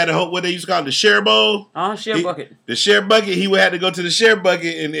nothing. He had to hope what they used to call the share bowl. Share bucket. The share bucket, he would have to go to the share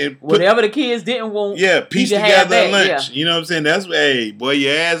bucket and whatever the kids didn't want. Yeah, piece together a lunch. Yeah. You know what I'm saying? That's, hey, boy,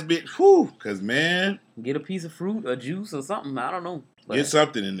 your ass bit, whew, because, man. Get a piece of fruit or juice or something. I don't know. But get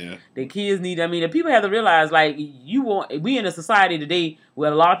something in there. The kids need, the people have to realize, like, we in a society today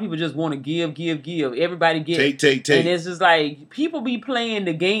where a lot of people just want to give. Everybody get. Take. And it's just like, people be playing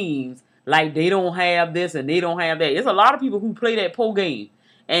the games like they don't have this and they don't have that. It's a lot of people who play that po game.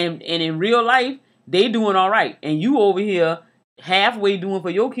 And in real life, they doing all right. And you over here halfway doing for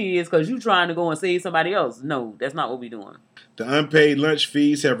your kids because you trying to go and save somebody else. No, that's not what we doing. The unpaid lunch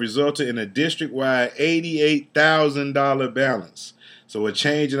fees have resulted in a district-wide $88,000 balance. So a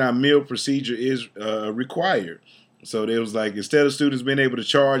change in our meal procedure is required. So there was like, instead of students being able to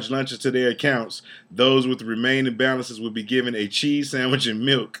charge lunches to their accounts, those with the remaining balances would be given a cheese sandwich and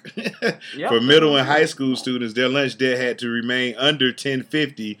milk. For middle and high school students, their lunch debt had to remain under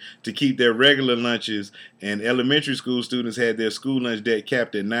 $10.50 to keep their regular lunches, and elementary school students had their school lunch debt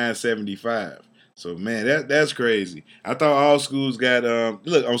capped at $9.75. So man, that's crazy. I thought all schools got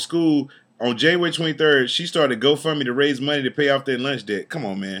look on January 23rd. She started GoFundMe to raise money to pay off their lunch debt. Come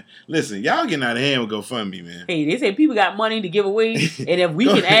on, man. Listen, y'all getting out of hand with GoFundMe, man. Hey, they say people got money to give away, and if we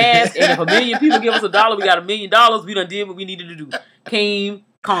Go can ahead. ask, and if 1 million people give us $1, we got $1 million. We done did what we needed to do. Came,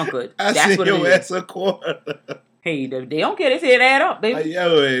 conquered. I That's sent what your it is. ass a quarter. Hey, they don't care. They say it add up, baby.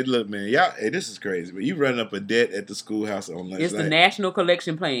 Yo, hey, look, man, y'all. Hey, this is crazy. But you running up a debt at the schoolhouse on lunch. It's the National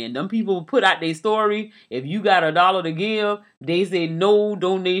Collection Plan. Them people put out their story. If you got $1 to give, they say no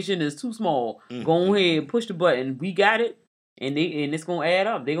donation is too small. Go ahead, push the button. We got it, and it's gonna add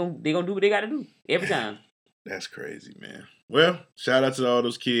up. They gonna do what they got to do every time. That's crazy, man. Well, shout out to all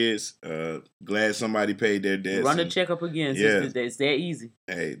those kids. Glad somebody paid their debts. Run the check up again. Yeah, it's that easy.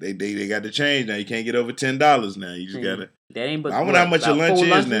 Hey, they got to change now. You can't get over $10 now. You just gotta. That ain't but. I wonder how much your lunch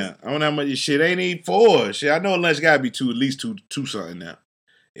is now. I wonder how much your shit ain't even $4. Shit, I know lunch gotta be at least two something now.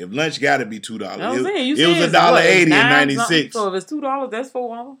 If lunch gotta be $2, it was $1.80 and 96. So if it's $2, that's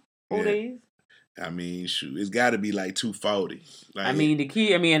 $4. 4 days. I mean, shoot, it's got to be like $2.40. Like, I mean,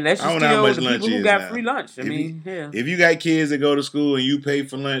 unless you I don't know how much the lunch people who is got now. free lunch. If you got kids that go to school and you pay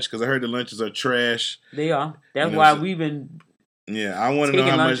for lunch, because I heard the lunches are trash. They are. That's why we've been. Yeah, I want to know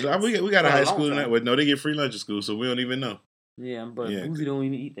how much. We got a high school in that. No, they get free lunch at school, so we don't even know. Yeah, but Boozy don't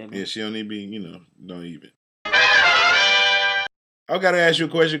even eat that. Man. Yeah, she don't even don't even. I got to ask you a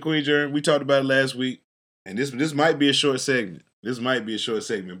question, Queen Jern. We talked about it last week, and this might be a short segment.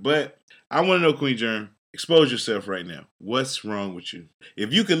 But I want to know, Queen Jern, expose yourself right now. What's wrong with you?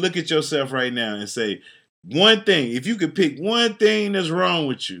 If you could look at yourself right now and say one thing, if you could pick one thing that's wrong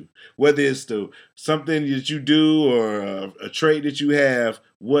with you, whether it's something that you do or a trait that you have,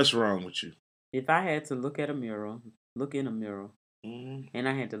 what's wrong with you? If I had to look in a mirror, and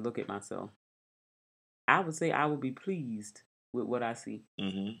I had to look at myself, I would say I would be pleased with what I see.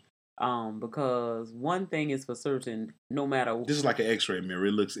 Because one thing is for certain, no matter... This is like an x-ray mirror.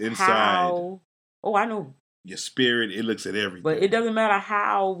 It looks inside. Oh, I know. Your spirit, it looks at everything. But it doesn't matter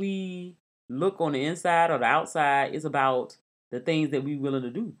how we look on the inside or the outside. It's about the things that we're willing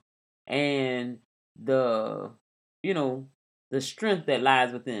to do. And the strength that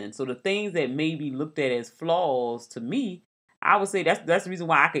lies within. So the things that may be looked at as flaws, to me, I would say that's the reason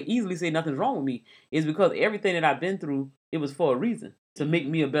why I could easily say nothing's wrong with me, is because everything that I've been through, it was for a reason, to make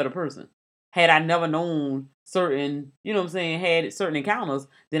me a better person. Had I never known certain, had certain encounters,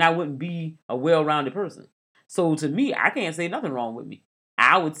 then I wouldn't be a well-rounded person. So to me, I can't say nothing wrong with me.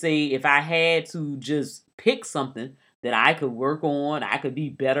 I would say if I had to just pick something that I could work on, I could be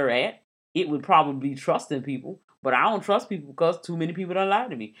better at, it would probably be trusting people. But I don't trust people because too many people done lied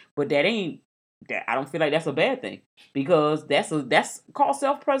to me. But I don't feel like that's a bad thing, because that's called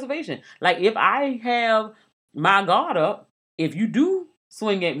self-preservation. Like if I have my guard up, if you do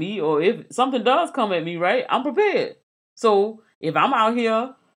swing at me or if something does come at me, right, I'm prepared. So if I'm out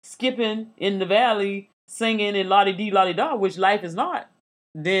here skipping in the valley, singing and la-di-dee, la-di-da, which life is not,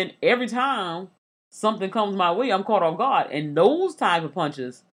 then every time something comes my way, I'm caught off guard. And those type of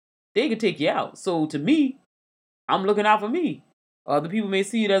punches, they can take you out. So to me, I'm looking out for me. Other people may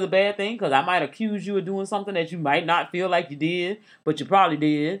see it as a bad thing because I might accuse you of doing something that you might not feel like you did, but you probably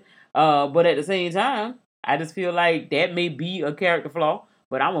did. But at the same time, I just feel like that may be a character flaw,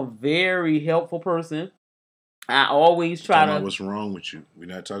 but I'm a very helpful person. I always try to... What's wrong with you? We're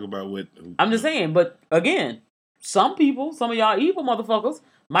not talking about what... I'm just saying, but again, some people, some of y'all evil motherfuckers,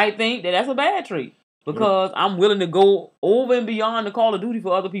 might think that that's a bad trait because I'm willing to go over and beyond the call of duty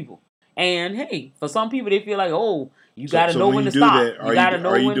for other people. And hey, for some people, they feel like, oh, you got to know when to stop.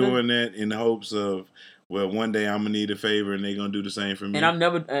 Are you doing that in the hopes of, well, one day I'm going to need a favor and they're going to do the same for me? And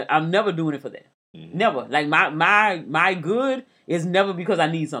I'm never doing it for that. Mm-hmm. Never. Like my good is never because I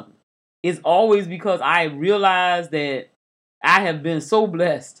need something. It's always because I realize that I have been so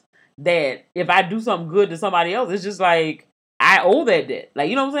blessed that if I do something good to somebody else, it's just like I owe that debt. Like,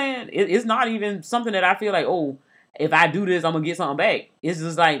 you know what I'm saying? It's not even something that I feel like, oh, if I do this, I'm going to get something back. It's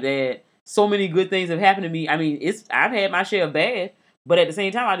just like that so many good things have happened to me. I mean, I've had my share of bad, but at the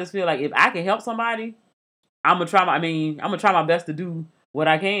same time, I just feel like if I can help somebody, I'm going to try my best to do what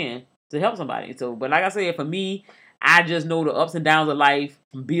I can to help somebody. So, but like I said, for me, I just know the ups and downs of life,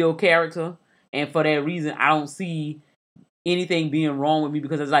 build character, and for that reason, I don't see anything being wrong with me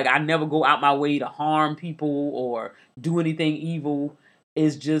because it's like I never go out my way to harm people or do anything evil.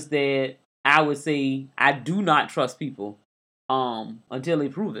 It's just that I would say I do not trust people until they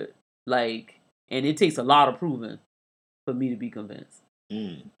prove it. Like, and it takes a lot of proving for me to be convinced.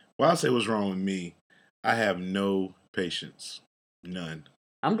 Well, I'll say what's wrong with me. I have no patience. None.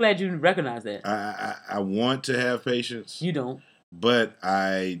 I'm glad you recognize that. I want to have patience. You don't. But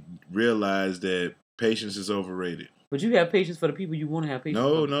I realize that patience is overrated. But you have patience for the people you want to have patience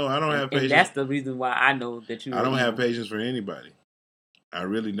for. No, I don't have patience. And that's the reason why I know that you. I don't have patience for anybody. I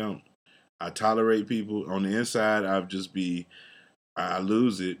really don't. I tolerate people on the inside. I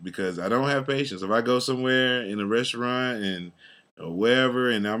lose it because I don't have patience. If I go somewhere in a restaurant and or wherever,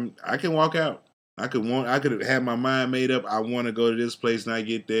 and I can walk out. I could have my mind made up. I want to go to this place, and I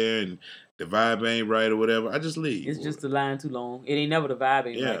get there, and the vibe ain't right or whatever. I just leave. It's just the line too long. It ain't never the vibe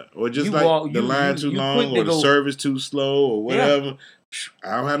ain't right. Or just the line too long, or the service too slow, or whatever. Yeah.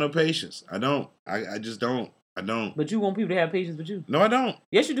 I don't have no patience. I don't. I just don't. I don't. But you want people to have patience with you. No, I don't.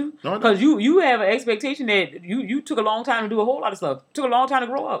 Yes, you do. No, I don't. Because you have an expectation that you took a long time to do a whole lot of stuff. Took a long time to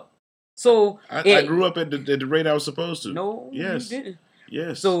grow up. So I grew up at the rate I was supposed to. No, yes. You didn't.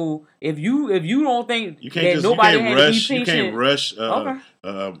 Yes. So if you don't think you can't that nobody you can't had rush, to be patient, you can't rush a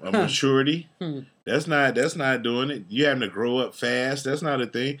maturity. That's not doing it. You having to grow up fast. That's not a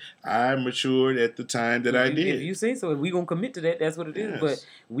thing. I matured at the time that I did. If you say so, if we gonna commit to that, that's what it is. But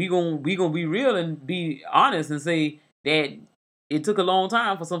we gonna be real and be honest and say that it took a long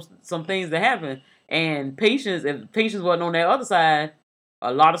time for some things to happen. And patience, if patience wasn't on that other side,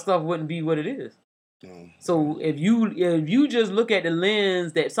 a lot of stuff wouldn't be what it is. So if you just look at the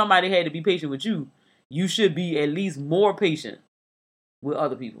lens that somebody had to be patient with you, you should be at least more patient with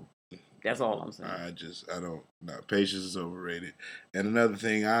other people. That's all I'm saying. I don't. No, patience is overrated. And another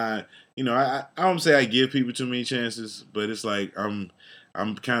thing, I don't say I give people too many chances, but it's like I'm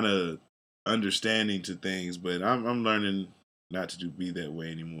kind of understanding to things, but I'm learning not to be that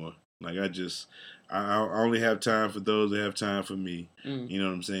way anymore. Like I only have time for those that have time for me. You know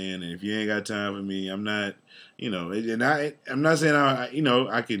what I'm saying? And if you ain't got time for me, I'm not, and I'm not saying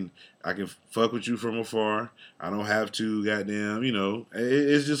I can fuck with you from afar. I don't have to, goddamn,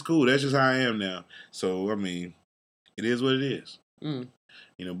 it's just cool. That's just how I am now. So, I mean, it is what it is.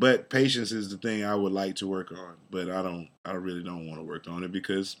 But patience is the thing I would like to work on, but I really don't want to work on it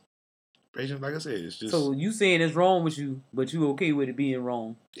because patience, like I said, it's just. So you saying it's wrong with you, but you okay with it being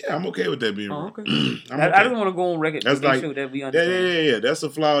wrong? Yeah, I'm okay with that being wrong. Okay. I just want to go on record to make sure that we understand. Yeah. That's a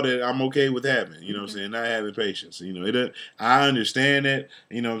flaw that I'm okay with having. You know what I'm saying? Not having patience. I understand that.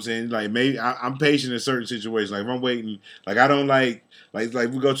 You know what I'm saying? Like maybe I'm patient in certain situations. Like if I'm waiting, like I don't like we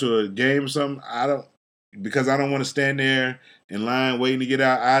go to a game or something. Because I don't want to stand there in line waiting to get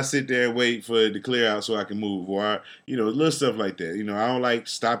out. I sit there and wait for it to clear out so I can move. Or, little stuff like that. I don't like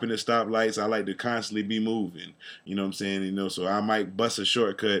stopping at stoplights. I like to constantly be moving. You know what I'm saying? So I might bust a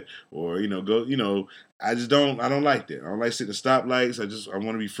shortcut or, go, I just don't like that. I don't like sitting at stoplights. I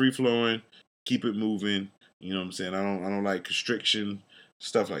want to be free flowing, keep it moving. You know what I'm saying? I don't like constriction,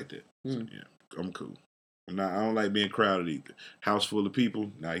 stuff like that. So, yeah, I'm cool. I don't like being crowded either. House full of people,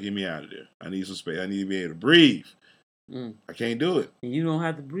 get me out of there. I need some space. I need to be able to breathe. I can't do it. And you don't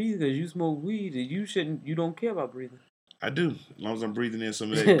have to breathe because you smoke weed and you don't care about breathing. I do, as long as I'm breathing in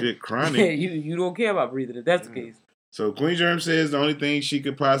some of that good chronic. you don't care about breathing if that's the case. So Queen Germ says the only thing she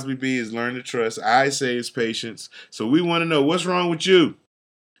could possibly be is learn to trust. I say it's patience. So we want to know what's wrong with you.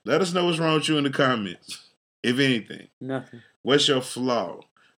 Let us know what's wrong with you in the comments, if anything. Nothing. What's your flaw?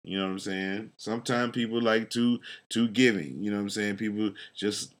 You know what I'm saying? Sometimes people like too giving. You know what I'm saying? People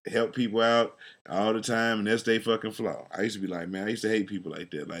just help people out all the time, and that's their fucking flaw. I used to be like, man, I used to hate people like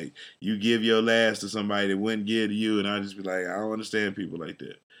that. Like, you give your last to somebody that wouldn't give to you, and I just be like, I don't understand people like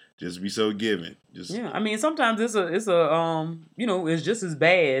that. Just be so giving. I mean, sometimes it's it's just as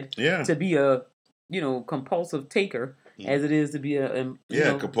bad to be a, compulsive taker as it is to be a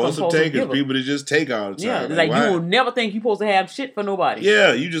compulsive takers, giver. People that just take all the time. Yeah, it's like you will never think you're supposed to have shit for nobody.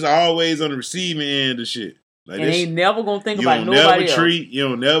 Yeah, you just always on the receiving end of shit. Like and ain't never gonna think about nobody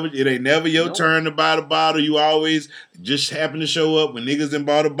else. It ain't never your turn to buy the bottle. You always just happen to show up when niggas done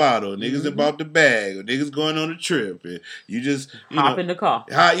bought a bottle, niggas done bought the bag, or niggas going on a trip, and you just hop in the car.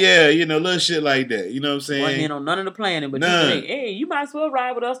 Little shit like that. You know what I'm saying? Wasn't in on none of the planning, but you think, hey, you might as well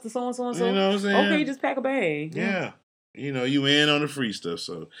ride with us to so and so and so. You know what I'm saying? Okay, just pack a bag. Yeah. You in on the free stuff,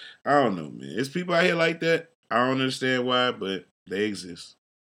 so I don't know, man. It's people out here like that. I don't understand why, but they exist.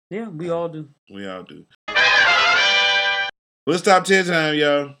 Yeah, we all do. We all do. Well, it's top 10 time,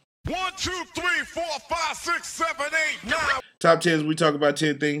 y'all. 1, 2, 3, 4, 5, 6, 7, 8, 9. Top 10s, we talk about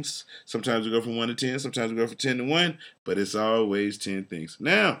 10 things. Sometimes we go from 1 to 10. Sometimes we go from 10 to 1. But it's always 10 things.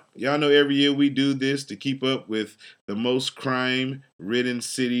 Now, y'all know every year we do this to keep up with the most crime-ridden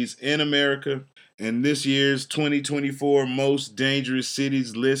cities in America. And this year's 2024 most dangerous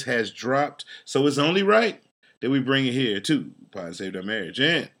cities list has dropped. So it's only right that we bring it here to Poddin Saved Our Marriage.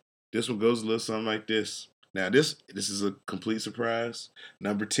 And this one goes a little something like this. Now, this is a complete surprise.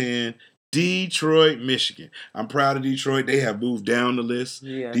 Number 10 Detroit, Michigan. I'm proud of Detroit. They have moved down the list.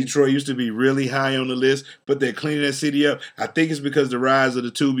 Yeah. Detroit used to be really high on the list, but they're cleaning that city up. I think it's because the rise of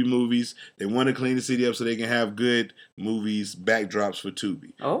the Tubi movies. They want to clean the city up so they can have good movies, backdrops for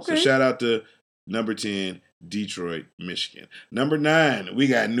Tubi. Okay. So shout out to number 10, Detroit, Michigan. Number 9, we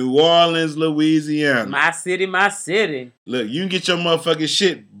got New Orleans, Louisiana. My city, my city. Look, you can get your motherfucking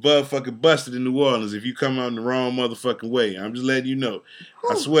shit busted in New Orleans if you come out the wrong motherfucking way. I'm just letting you know.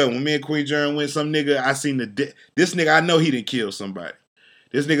 I swear, when me and Queen Jern went, some nigga, I seen this nigga, I know he didn't kill somebody.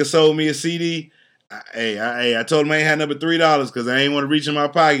 This nigga sold me a CD. I told him I ain't had number $3 because I ain't want to reach in my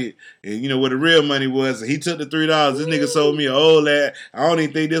pocket. And you know what the real money was. He took the $3. This nigga sold me an old lad. I don't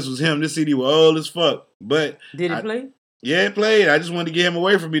even think this was him. This CD was old as fuck. But did it play? Yeah, it played. I just wanted to get him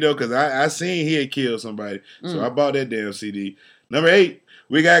away from me though, because I seen he had killed somebody. So I bought that damn CD. Number 8,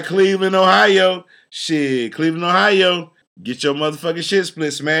 we got Cleveland, Ohio. Shit, Cleveland, Ohio. Get your motherfucking shit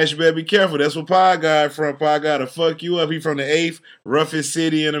split. Smash, you better be careful. That's what Pod God from. Pod God to fuck you up. He from the 8th roughest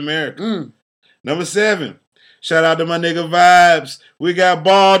city in America. Number 7, shout out to my nigga Vibes. We got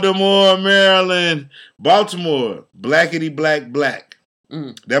Baltimore, Maryland. Baltimore, blackity black.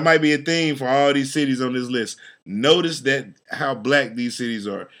 That might be a theme for all these cities on this list. Notice that how black these cities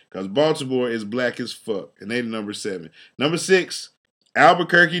are, because Baltimore is black as fuck, and they the number 7. Number 6,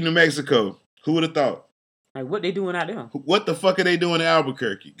 Albuquerque, New Mexico. Who would have thought? Like, what they doing out there? What the fuck are they doing in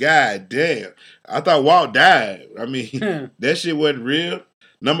Albuquerque? God damn. I thought Walt died. I mean, that shit wasn't real.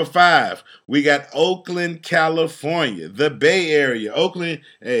 Number 5, we got Oakland, California, the Bay Area. Oakland,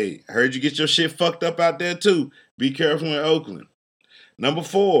 hey, heard you get your shit fucked up out there too. Be careful in Oakland. Number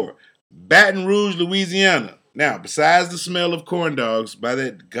 4, Baton Rouge, Louisiana. Now, besides the smell of corn dogs by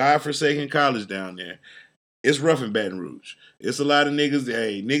that godforsaken college down there, it's rough in Baton Rouge. It's a lot of niggas,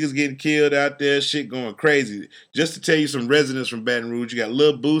 niggas getting killed out there, shit going crazy. Just to tell you some residents from Baton Rouge, you got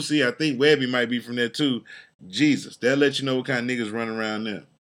Lil Boosie, I think Webby might be from there too. Jesus, that'll let you know what kind of niggas running around there.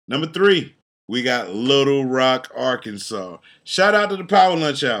 Number 3, we got Little Rock, Arkansas. Shout out to the Power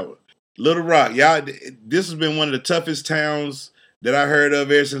Lunch Hour. Little Rock, y'all, this has been one of the toughest towns that I heard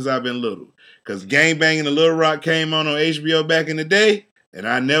of ever since I've been little. Because Gangbang in the Little Rock came on HBO back in the day, and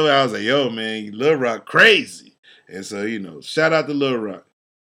I was like, yo, man, Little Rock crazy. And so, shout out to Little Rock.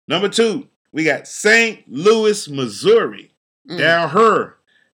 Number 2, we got St. Louis, Missouri. Down her.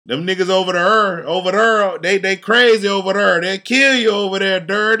 Them niggas over there, they crazy over there. They kill you over there,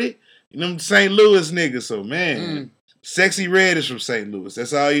 dirty. Them St. Louis niggas. So, man, Sexy Red is from St. Louis.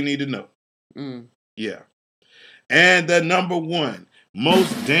 That's all you need to know. Yeah. And the number 1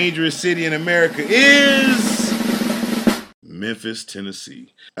 most dangerous city in America is Memphis,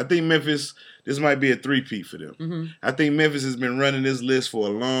 Tennessee. I think Memphis, this might be a 3-peat for them. I think Memphis has been running this list for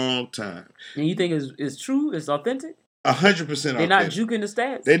a long time. And you think it's true? It's authentic? 100% They're not juking the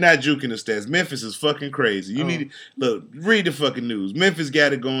stats? They're not juking the stats. Memphis is fucking crazy. You need to, look, read the fucking news. Memphis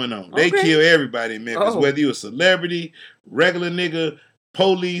got it going on. They kill everybody in Memphis, whether you're a celebrity, regular nigga,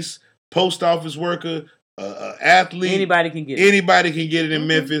 police, post office worker, athlete. Anybody can get it. Anybody can get it in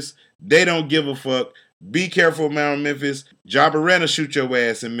Memphis. They don't give a fuck. Be careful around Memphis. Jabbarena shoot your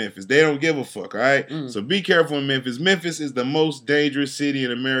ass in Memphis. They don't give a fuck, all right? So be careful in Memphis. Memphis is the most dangerous city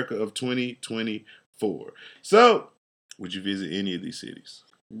in America of 2024. So, would you visit any of these cities?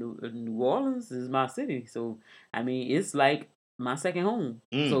 New Orleans is my city. So, I mean, it's like my second home.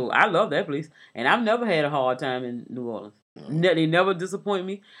 So, I love that place. And I've never had a hard time in New Orleans. They never disappoint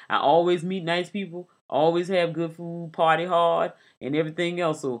me. I always meet nice people. Always have good food, party hard, and everything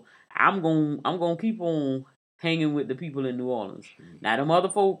else. So, I'm gonna keep on hanging with the people in New Orleans. Now, them other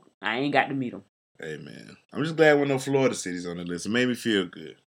folk, I ain't got to meet them. Hey, man. I'm just glad with no Florida cities on the list. It made me feel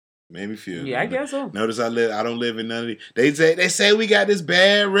good. Yeah, I guess so. Notice I don't live in none of these. They say we got this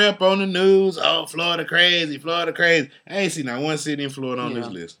bad rep on the news. Oh, Florida crazy. I ain't seen not one city in Florida on this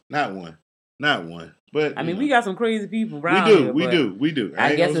list. Not one. But I mean, we got some crazy people around here. We do.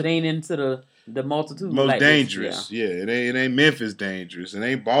 I guess it ain't into the multitude. Most like dangerous. Yeah, it ain't Memphis dangerous. It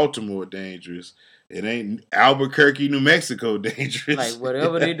ain't Baltimore dangerous. It ain't Albuquerque, New Mexico dangerous. Like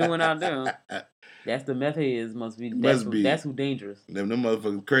whatever they doing out there. That's the meth heads must be. That's who dangerous. Them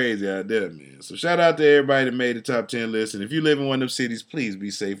motherfuckers crazy out there, man. So shout out to everybody that made the top 10 list. And if you live in one of them cities, please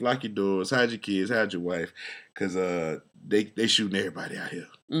be safe. Lock your doors. Hide your kids. Hide your wife. Because they shooting everybody out here.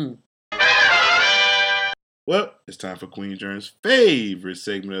 Well, it's time for Queen Jern's favorite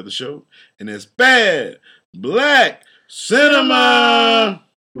segment of the show. And it's Bad Black Cinema.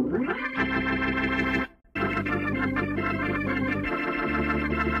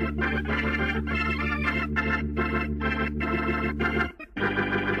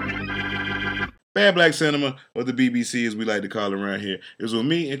 Bad Black Cinema, or the BBC as we like to call it around here, is with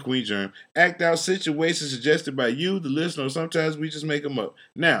me and Queen Germ. Act out situations suggested by you, the listener, or sometimes we just make them up.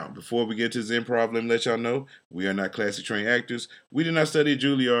 Now, before we get to this improv, let me let y'all know, we are not classic trained actors. We did not study at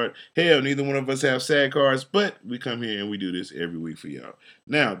Juilliard. Hell, neither one of us have SAG cards, but we come here and we do this every week for y'all.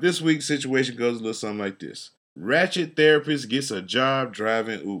 Now, this week's situation goes a little something like this. Ratchet therapist gets a job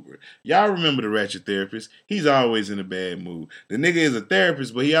driving Uber. Y'all remember the ratchet therapist? He's always in a bad mood. The nigga is a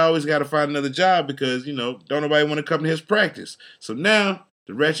therapist, but he always got to find another job because, don't nobody want to come to his practice. So now,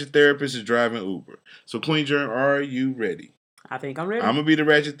 the ratchet therapist is driving Uber. So Queen Germ, are you ready? I think I'm ready. I'm going to be the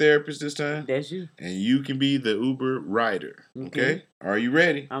ratchet therapist this time. That's you. And you can be the Uber rider. Okay? Are you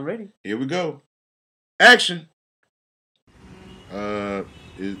ready? I'm ready. Here we go. Action.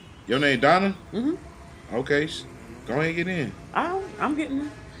 Is your name Donna? Mm-hmm. Okay, go ahead and get in. I'm getting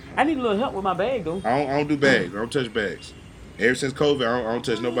in. I need a little help with my bag, though. I don't do bags. I don't touch bags. Ever since COVID, I don't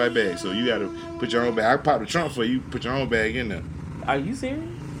touch nobody's bag. So you got to put your own bag. I pop the trunk for you. Put your own bag in there. Are you serious?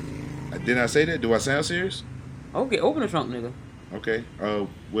 Didn't I say that? Do I sound serious? Okay, open the trunk, nigga. Okay.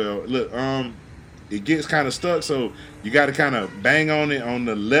 Well, look. It gets kind of stuck, so you got to kind of bang on it on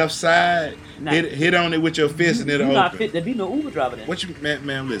the left side. Nah. Hit on it with your fist, and it'll open. You're not fit to be no Uber driver then. What you,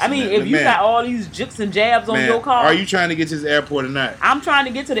 ma'am? Listen. I mean, if you got all these jukes and jabs on your car, are you trying to get to the airport or not? I'm trying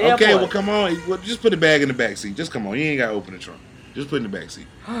to get to the airport. Okay, well, come on. Well, just put the bag in the back seat. Just come on. You ain't got to open the trunk. Just put it in the back seat.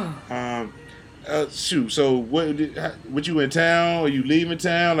 Shoot. So what you in town? Are you leaving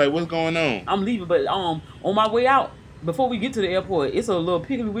town? Like, what's going on? I'm leaving, but on my way out, before we get to the airport, it's a little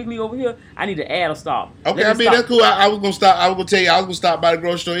piggly wiggly over here. I need to add a stop. Okay, I mean, that's cool. I was gonna stop. I was gonna tell you I was gonna stop by the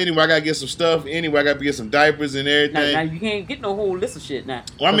grocery store anyway. I gotta get some stuff anyway. I gotta get some diapers and everything. Now you can't get no whole list of shit now.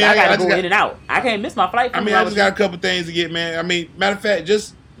 Well, I mean, I gotta go in and out. I can't miss my flight. I just got a couple things to get, man. I mean, matter of fact,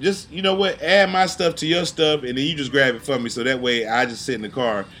 just you know what? Add my stuff to your stuff, and then you just grab it for me. So that way, I just sit in the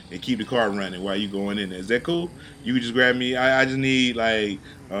car and keep the car running while you going in there. Is that cool? You can just grab me. I just need like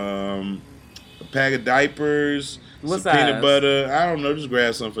a pack of diapers. What some size? Peanut butter. I don't know. Just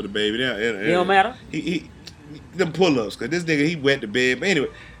grab something for the baby. It don't matter. He them pull-ups, because this nigga, he wet the bed. But anyway,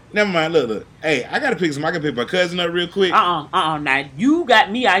 never mind. Look. Hey, I got to pick some. I can pick my cousin up real quick. Now, you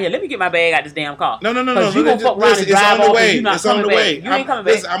got me out here. Let me get my bag out this damn car. No. Because you going to fuck around and drive off and you not coming back. You ain't coming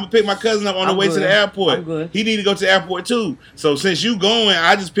back. Listen, I'm going to pick my cousin up on the way to the airport. I'm good. He need to go to the airport, too. So since you going,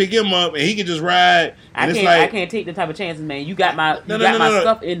 I just pick him up, and he can just ride. I can't take the type of chances, man. You got my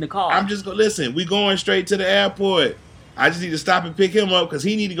stuff in the car. I'm just going to listen. We going straight to the airport. I just need to stop and pick him up because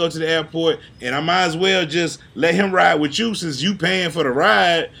he need to go to the airport, and I might as well just let him ride with you since you paying for the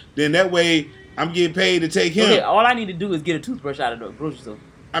ride. Then that way I'm getting paid to take him. Okay, all I need to do is get a toothbrush out of the grocery store.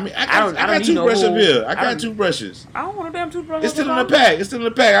 I mean, I got toothbrush up here. I got toothbrushes. I don't want a damn toothbrush. It's still in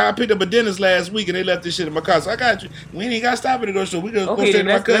the pack. I picked up a dentist last week and they left this shit in my car. So I got you. We ain't got to stop at the grocery store. We go straight to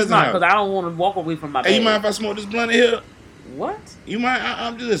my cousin's house. Because I don't want to walk away from my bag. Hey, you mind if I smoke this blunt here? What? You mind?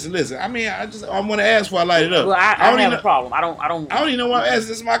 I'm just listen. I mean, I want to ask before I light it up. Well, I don't have a problem. I don't even know why I'm asking.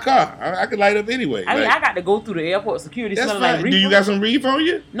 This is my car. I could light up anyway. I mean, I got to go through the airport security. That's fine. Like, do you got some reef on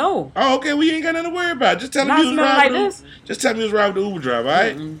you? No. Oh, okay. Well, you ain't got nothing to worry about. Just tell me you was riding with this. Just tell me you was riding with the Uber driver, all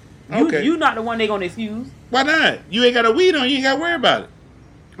right? Okay. You not the one they gonna excuse. Why not? You ain't got a weed on. You ain't got to worry about it.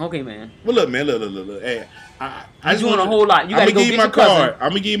 Okay, man. Well, look, man. Look. Hey, I just doing a whole lot. You gotta go get my your cousin. card. I'm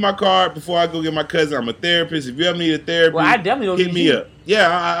gonna give you my card before I go get my cousin. I'm a therapist. If you ever need a therapy, well, I definitely don't hit me up.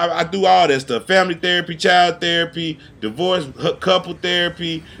 Yeah, I do all that stuff: family therapy, child therapy, divorce, couple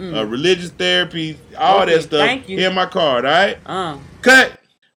therapy, religious therapy, all that stuff. Thank you. Here's my card. All right. Cut.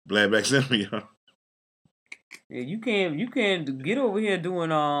 Black Cinema, y'all. Yeah, you can get over here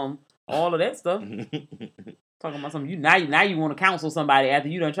doing all of that stuff. Talking about something. Now you want to counsel somebody after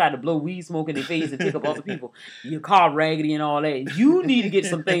you done tried to blow weed smoke in their face and pick up other people. Your car raggedy and all that. You need to get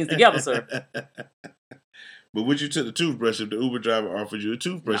some things together, sir. But when you took the toothbrush, if the Uber driver offered you a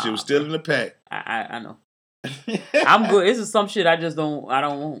toothbrush, it was still in the pack. I know. I'm good. This is some shit I don't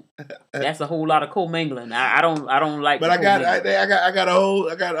want. That's a whole lot of commingling. I don't like. But I got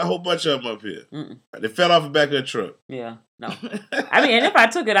a whole bunch of them up here. They fell off the back of the truck. Yeah, no. I mean, and if I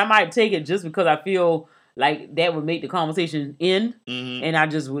took it, I might take it just because I feel like that would make the conversation end, and I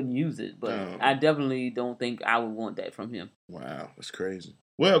just wouldn't use it. But I definitely don't think I would want that from him. Wow, that's crazy.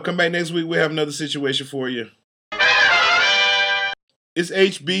 Well, come back next week. We'll have another situation for you. It's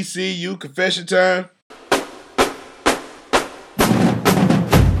HBCU confession time.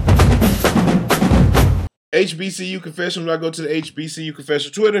 HBCU confession. When I go to the HBCU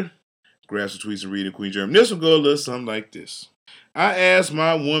confession Twitter, grab some tweets and read it, Queen Germ. This will go a little something like this. I asked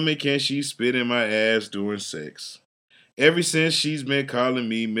my woman, can she spit in my ass during sex? Ever since she's been calling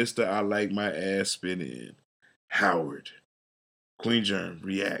me Mr. I like my ass spit in. Howard. Queen Germ,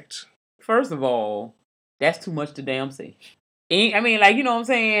 react. First of all, that's too much to damn say. I mean, like, you know what I'm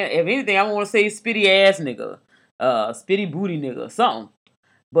saying? If anything, I want to say spitty ass nigga, spitty booty nigga, something.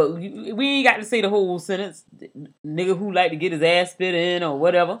 But we ain't got to say the whole sentence. Nigga who like to get his ass spit in or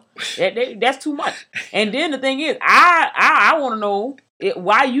whatever. That's too much. And then the thing is, I want to know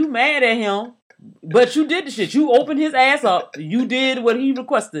why you mad at him. But you did the shit. You opened his ass up. You did what he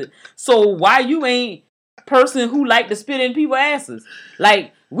requested. So why you ain't person who like to spit in people's asses?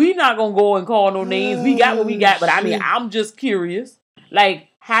 Like, we not gonna go and call no names. We got what we got. But I mean, I'm just curious. Like,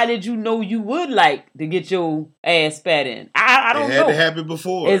 how did you know you would like to get your ass spat in? I don't know. It had to happen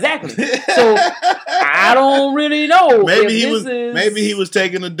before. Exactly. So I don't really know. Maybe he was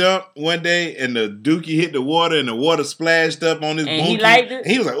taking a dump one day and the dookie hit the water and the water splashed up on his and bunkie. He liked it.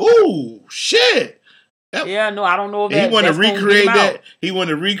 And he was like, "Ooh, shit." Yeah, no, I don't know if that. He wanted to recreate that. He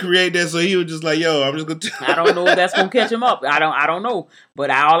wanted to recreate that, so he was just like, "Yo, I'm just gonna." I don't know if that's gonna catch him up. I don't know.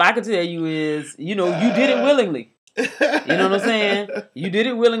 But all I can tell you is, you did it willingly. You know what I'm saying? You did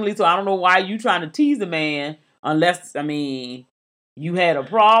it willingly, so I don't know why you trying to tease the man unless, I mean, you had a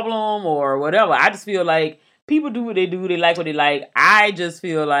problem or whatever. I just feel like people do what they do. They like what they like. I just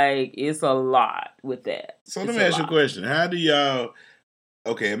feel like it's a lot with that. So let me ask you a question. How do y'all...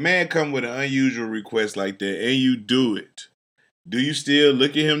 Okay, a man come with an unusual request like that and you do it. Do you still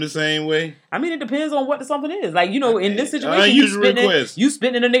look at him the same way? I mean, it depends on what the something is. Like, in this situation, you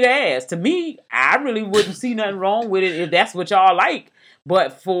spitting in a nigga ass. To me, I really wouldn't see nothing wrong with it if that's what y'all like.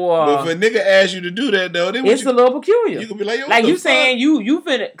 But if a nigga asks you to do that, though, then it's a little peculiar. You could be like, yo, like you saying you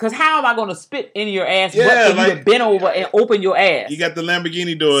finna, because how am I gonna spit in your ass? Yeah, you to bend over and open your ass. You got the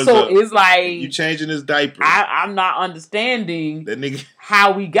Lamborghini doors so up. It's like you changing his diaper. I'm not understanding that nigga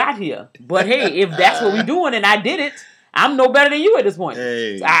how we got here. But hey, if that's what we doing and I did it, I'm no better than you at this point.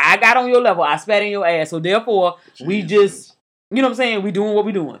 Hey. So I got on your level. I spat in your ass. So therefore, we just, you know what I'm saying? We doing what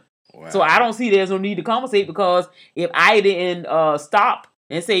we doing. Wow. So I don't see there's no need to compensate because if I didn't stop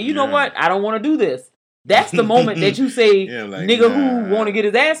and say, you know what, I don't want to do this. That's the moment that you say, nigga who want to get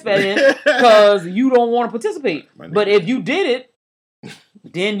his ass spat in because you don't want to participate. But if you did it,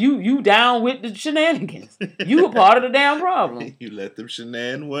 then you down with the shenanigans. You a part of the damn problem. You let them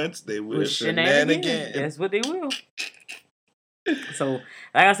shenan once, they will shenan again. That's what they will. So,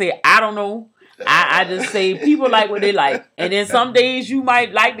 like I say, I don't know. I just say people like what they like. And then some days you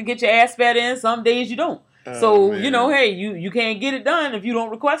might like to get your ass spat in, some days you don't. So, hey, you can't get it done if you don't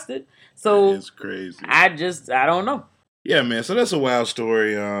request it. So, it's crazy. I don't know. Yeah, man. So that's a wild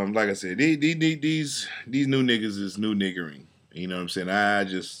story. Like I said, these new niggas is new niggering. You know what I'm saying? I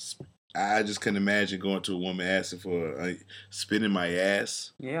just couldn't imagine going to a woman asking for spitting my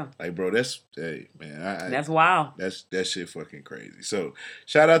ass. Yeah. Like, bro, that's that's wild. That shit fucking crazy. So,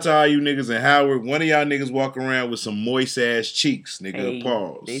 shout out to all you niggas in Howard. One of y'all niggas walk around with some moist ass cheeks, nigga. Hey,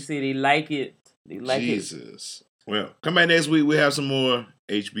 pause. They say they like it. They like Jesus. Well, come back next week. We have some more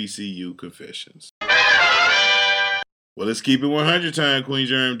HBCU confessions. Well, let's keep it 100 time, Queen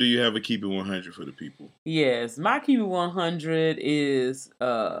Germ. Do you have a keep it 100 for the people? Yes, my keep it 100 is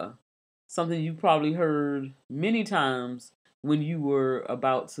something you probably heard many times when you were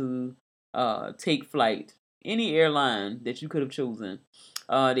about to take flight. Any airline that you could have chosen.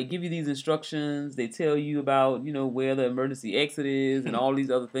 They give you these instructions. They tell you about, where the emergency exit is and all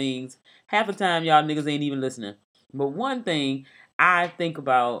these other things. Half the time, y'all niggas ain't even listening. But one thing I think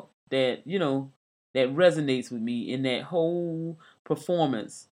about that, that resonates with me in that whole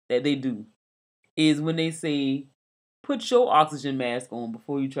performance that they do is when they say, put your oxygen mask on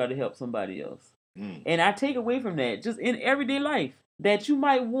before you try to help somebody else. And I take away from that, just in everyday life, that you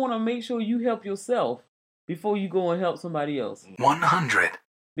might want to make sure you help yourself before you go and help somebody else. 100.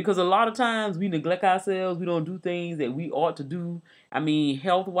 Because a lot of times we neglect ourselves. We don't do things that we ought to do. I mean,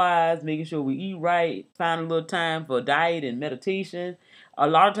 health-wise, making sure we eat right, find a little time for diet and meditation. A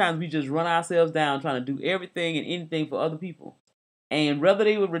lot of times we just run ourselves down trying to do everything and anything for other people. And whether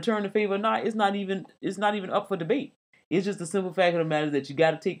they would return the favor or not, it's not even up for debate. It's just the simple fact of the matter that you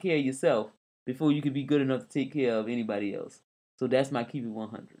got to take care of yourself before you can be good enough to take care of anybody else. So that's my keep it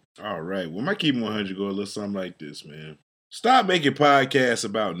 100. All right. Well, my keep it 100 go a little something like this, man. Stop making podcasts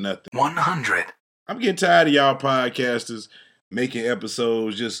about nothing. 100. I'm getting tired of y'all podcasters making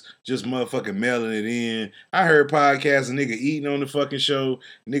episodes, just motherfucking mailing it in. I heard podcasts of niggas eating on the fucking show,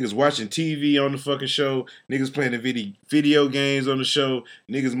 niggas watching TV on the fucking show, niggas playing the video games on the show,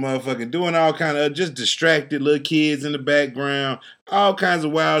 niggas motherfucking doing all kind of just distracted little kids in the background, all kinds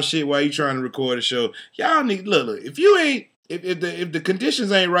of wild shit while you trying to record a show. Y'all need look. If you ain't if the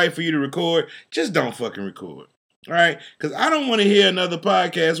conditions ain't right for you to record, just don't fucking record. All right? Because I don't want to hear another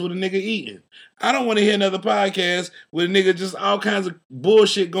podcast with a nigga eating. I don't want to hear another podcast with a nigga just all kinds of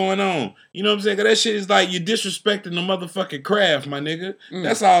bullshit going on. You know what I'm saying? Because that shit is like you're disrespecting the motherfucking craft, my nigga.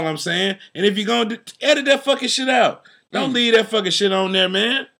 That's all I'm saying. And if you're going to edit that fucking shit out, don't leave that fucking shit on there,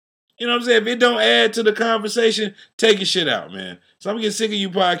 man. You know what I'm saying? If it don't add to the conversation, take your shit out, man. So I'm getting sick of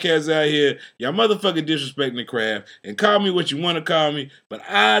you podcasts out here. Y'all motherfucking disrespecting the craft. And call me what you want to call me. But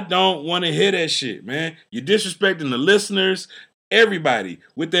I don't want to hear that shit, man. You're disrespecting the listeners, everybody,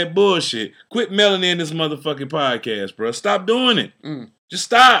 with that bullshit. Quit mailing in this motherfucking podcast, bro. Stop doing it. Just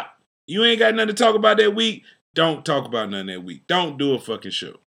stop. You ain't got nothing to talk about that week. Don't talk about nothing that week. Don't do a fucking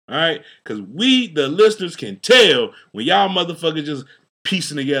show. All right? Because we, the listeners, can tell when y'all motherfuckers just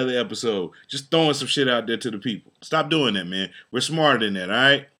piecing together the episode, just throwing some shit out there to the people. Stop doing that, man. We're smarter than that, all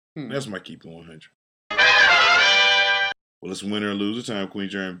right? That's my keep 100. Well, it's winner or loser time, Queen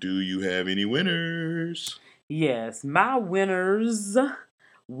Germ. Do you have any winners? Yes, my winners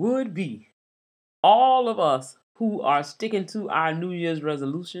would be all of us who are sticking to our New Year's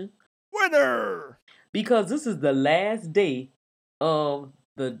resolution. Winner! Because this is the last day of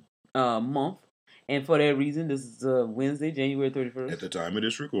the month. And for that reason, this is Wednesday, January 31st. At the time of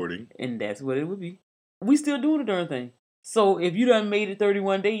this recording. And that's what it would be. We still doing the darn thing. So if you done made it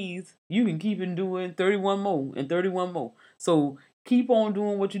 31 days, you can keep on doing 31 more and 31 more. So keep on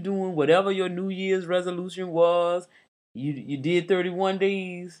doing what you're doing. Whatever your New Year's resolution was, you did 31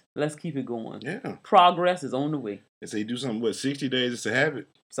 days. Let's keep it going. Yeah. Progress is on the way. They say do something, 60 days, it's a habit.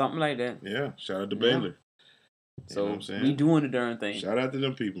 Something like that. Yeah. Shout out to Baylor. So you know what I'm saying? We doing the darn thing. Shout out to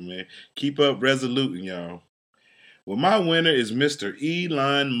them people, man. Keep up resoluting, y'all. Well, my winner is Mr.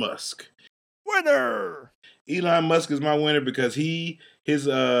 Elon Musk. Winner! Elon Musk is my winner because his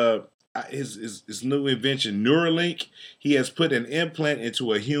new invention, Neuralink, he has put an implant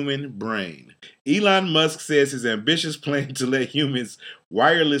into a human brain. Elon Musk says his ambitious plan to let humans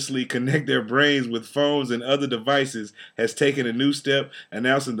wirelessly connect their brains with phones and other devices has taken a new step,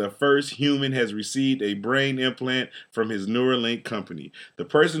 announcing the first human has received a brain implant from his Neuralink company. The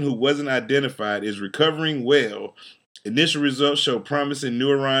person who wasn't identified is recovering well. Initial results show promising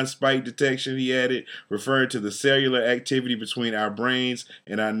neuron spike detection, he added, referring to the cellular activity between our brains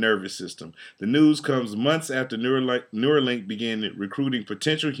and our nervous system. The news comes months after Neuralink began recruiting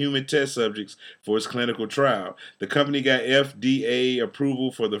potential human test subjects for its clinical trial. The company got FDA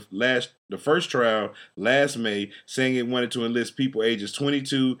approval for the first trial last May, saying it wanted to enlist people ages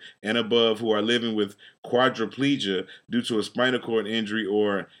 22 and above who are living with quadriplegia due to a spinal cord injury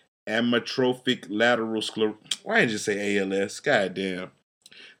or amyotrophic lateral sclerosis. Why didn't you say ALS? Goddamn.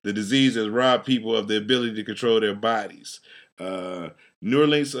 The disease has robbed people of the ability to control their bodies.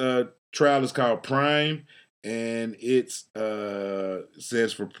 Neuralink's trial is called Prime, and it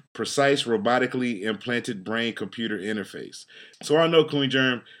says for precise robotically implanted brain-computer interface. So I know, Queen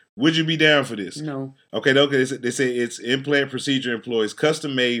Germ, would you be down for this? No. Okay. They say its implant procedure employs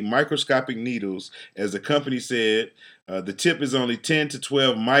custom-made microscopic needles, as the company said. The tip is only 10 to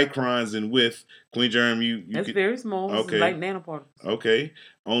 12 microns in width. Queen Germ, that's very small. Okay. It's like nanoparticles. Okay.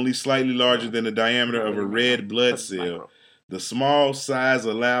 Only slightly larger than the diameter of a red blood cell. The small size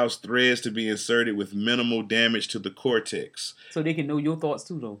allows threads to be inserted with minimal damage to the cortex. So they can know your thoughts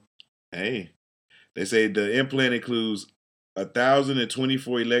too, though. Hey. They say the implant includes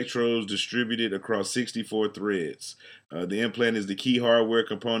 1,024 electrodes distributed across 64 threads. The implant is the key hardware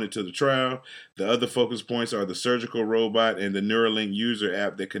component to the trial. The other focus points are the surgical robot and the Neuralink user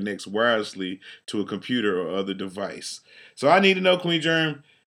app that connects wirelessly to a computer or other device. So I need to know, Queen Germ,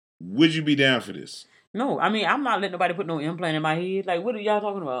 would you be down for this? No, I mean, I'm not letting nobody put no implant in my head. Like, what are y'all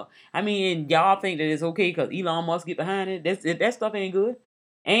talking about? I mean, y'all think that it's okay because Elon Musk get behind it? That stuff ain't good.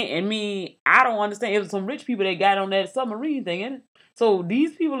 I mean, I don't understand. It was some rich people that got on that submarine thing, ain't it? So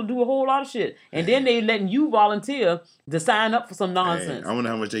these people do a whole lot of shit. And then they letting you volunteer to sign up for some nonsense. I wonder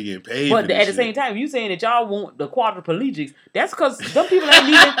how much they getting paid but for this at the same time, you saying that y'all want the quadriplegics, that's because them people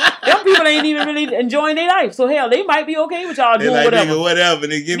ain't even really enjoying their life. So hell, they might be okay with y'all doing whatever. Nigga, whatever.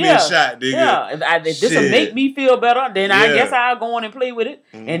 They give me a shot, nigga. Yeah, if this will make me feel better, then I guess I'll go on and play with it.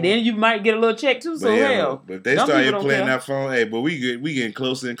 Mm-hmm. And then you might get a little check too. So hell. But if they start playing that phone, hey, but we getting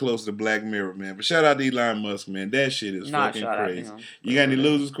closer and closer to Black Mirror, man. But shout out to Elon Musk, man. That shit is fucking crazy. You got any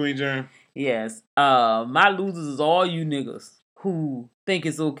losers, Queen Germ? Yes. My losers is all you niggas who think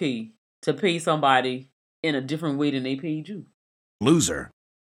it's okay to pay somebody in a different way than they paid you. Loser.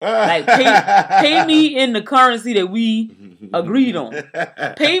 Like pay me in the currency that we agreed on.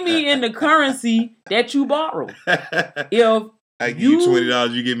 Pay me in the currency that you borrowed. If I give you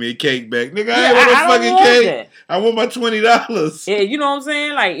 $20, you give me a cake back. Nigga, I ain't want no fucking cake. That. I want my $20. Yeah, you know what I'm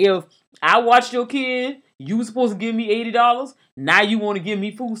saying? Like if I watched your kid, You were supposed to give me $80. Now you want to give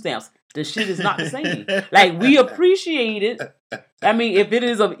me food stamps. The shit is not the same. Like, we appreciate it. I mean, if it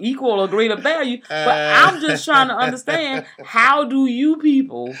is of equal or greater value, but I'm just trying to understand, how do you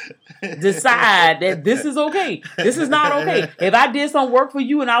people decide that this is okay? This is not okay. If I did some work for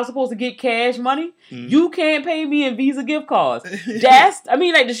you and I was supposed to get cash money, you can't pay me in Visa gift cards.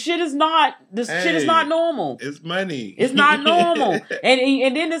 The shit is not normal. It's money. It's not normal.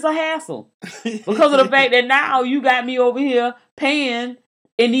 And then it's a hassle. Because of the fact that now you got me over here paying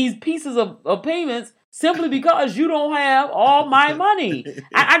in these pieces of payments simply because you don't have all my money.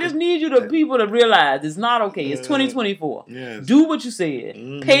 I just need people to realize it's not okay. It's 2024. Yes. Do what you said.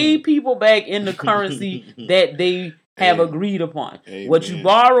 Pay people back in the currency that they have agreed upon. Amen. What you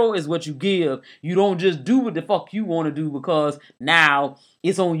borrow is what you give. You don't just do what the fuck you want to do because now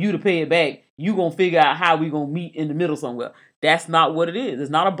it's on you to pay it back. You gonna figure out how we gonna meet in the middle somewhere. That's not what it is. It's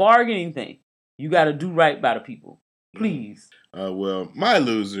not a bargaining thing. You got to do right by the people. Please. Well, my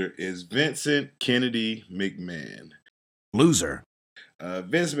loser is Vincent Kennedy McMahon. Loser.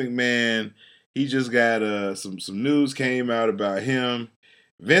 Vince McMahon, he just got some news came out about him.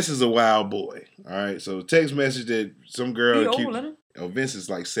 Vince is a wild boy. All right, so text message that some girl Vince is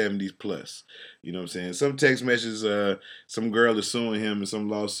like 70s plus. You know what I'm saying? Some text messages, some girl is suing him in some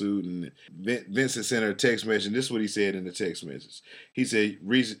lawsuit, and Vince had sent her a text message, and this is what he said in the text message. He said,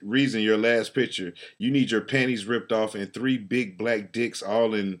 reason your last picture, you need your panties ripped off and 3 big black dicks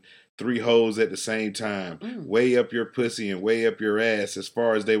all in 3 holes at the same time. Way up your pussy and way up your ass as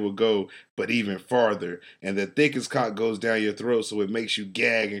far as they will go, but even farther. And the thickest cock goes down your throat so it makes you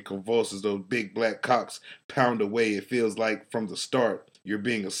gag and convulse as those big black cocks pound away. It feels like from the start you're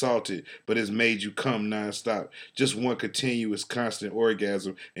being assaulted, but it's made you come nonstop. Just one continuous constant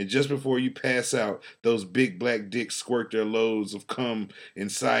orgasm. And just before you pass out, those big black dicks squirt their loads of cum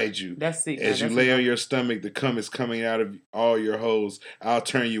inside you. That's it. As you lay on your stomach, the cum is coming out of all your holes. I'll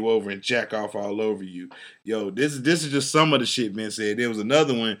turn you over and jack off all over you. Yo, this is just some of the shit Vince said. There was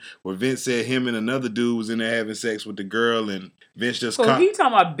another one where Vince said him and another dude was in there having sex with the girl, and Vince just... So he talking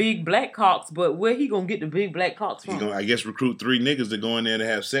about big black cocks, but where he gonna get the big black cocks from? He gonna, I guess, recruit 3 niggas to go in there to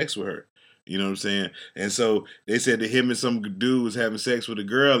have sex with her. You know what I'm saying? And so they said that him and some dude was having sex with a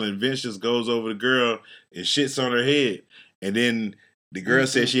girl, and Vince just goes over the girl and shits on her head. And then the girl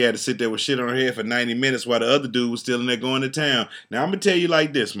said she had to sit there with shit on her head for 90 minutes while the other dude was still in there going to town. Now, I'm going to tell you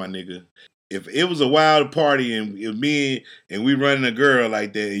like this, my nigga. If it was a wild party and it was me and we running a girl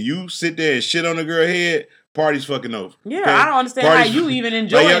like that, and you sit there and shit on the girl head, party's fucking over. Yeah, okay? I don't understand how you even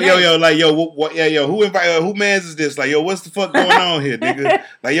enjoy it. Who mans is this? Like, yo, what's the fuck going on here, nigga?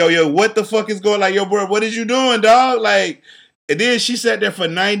 Like, yo, what the fuck is going? Like, yo, bro, what is you doing, dog? Like, and then she sat there for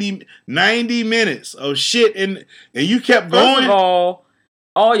 90 minutes of shit, and you kept going. First of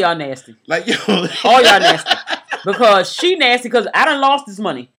all y'all nasty. Like, yo, all y'all nasty because she nasty because I done lost this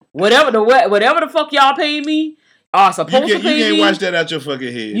money. Whatever the fuck y'all pay me are supposed to pay me. You can't watch that out your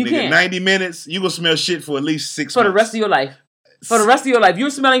fucking head. You nigga. can't. 90 minutes, you gonna smell shit for at least 6 months. For the rest of your life. For the rest of your life. You're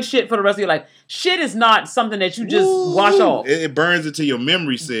smelling shit for the rest of your life. Shit is not something that you just wash off. It burns into your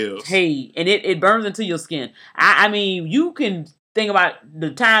memory cells. Hey, and it burns into your skin. I mean, you can think about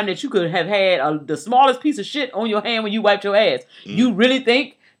the time that you could have had the smallest piece of shit on your hand when you wiped your ass. You really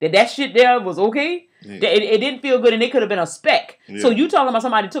think that shit there was okay? Yeah. It didn't feel good, and it could have been a speck. Yeah. So you talking about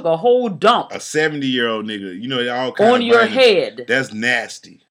somebody took a whole dump, a 70-year-old nigga, you know, all kind on your head. That's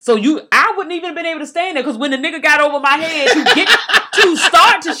nasty. So I wouldn't even been able to stand there because when the nigga got over my head to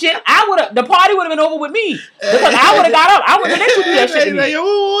start to shit, the party would have been over with me because I would have got up. I wouldn't let you do that shit to me. Like, yo,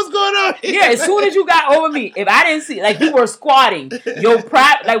 what's going on here? Yeah, as soon as you got over me, if I didn't see, like, you were squatting, your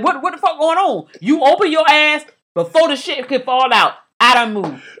pride, like, what the fuck going on? You open your ass before the shit could fall out. I done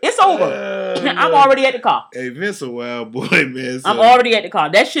moved. It's over. I'm already at the car. Hey, Vince a wild boy, man. So, I'm already at the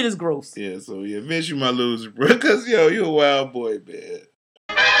car. That shit is gross. Yeah, so yeah, Vince, you my loser, bro. Because, yo, you a wild boy, man.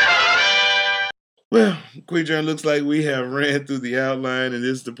 Well, Quick John, looks like we have ran through the outline, and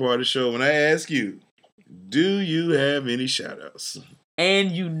this is the part of the show when I ask you, do you have any shout-outs?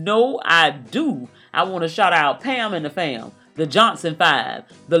 And you know I do. I want to shout out Pam and the fam, the Johnson 5,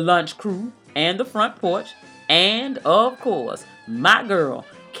 the Lunch Crew, and the Front Porch, and, of course, my girl,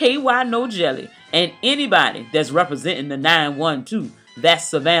 KY No Jelly, and anybody that's representing the 912. That's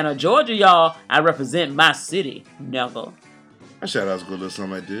Savannah, Georgia, y'all. I represent my city. Never. My shout-outs go a little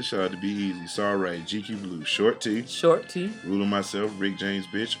something like this. Shout out to Be Easy, Sorry Right, GQ Blue, Short T, Ruling Myself, Rick James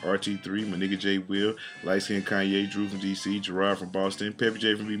Bitch, RT3, my nigga J Will, Light Skin Kanye, Drew from DC, Gerard from Boston, Peppy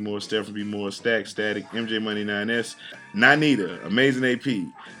J from Be More, Steph from Be More, Static, MJ Money 9S, Nanita, Amazing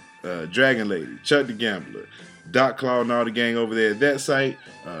AP, Dragon Lady, Chuck the Gambler, Dot Claw and all the gang over there at that site.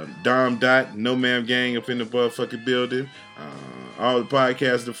 Dom Dot, No Ma'am Gang up in the motherfucking building. All the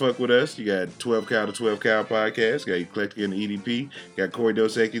podcasts to fuck with us. You got 12 Cow to 12 Cow podcast. You got Eclectic and the EDP. You got Corey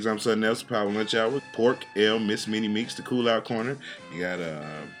Dos Equis, I'm Something Else, Power Lunch Hour. Pork, L, Miss Minnie Meeks, the Cool Out Corner. You got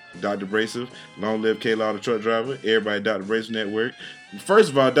Dr. Abrasive, Long Live K-Law, the truck driver. Everybody at Dr. Abrasive Network. First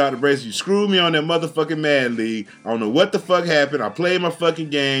of all, Dr. Abrasive, you screwed me on that motherfucking Mad League. I don't know what the fuck happened. I played my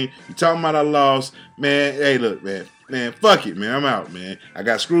fucking game. You talking about I lost. Man, hey, look, man. Man, fuck it, man. I'm out, man. I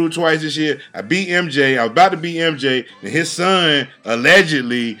got screwed twice this year. I beat MJ. I was about to beat MJ, and his son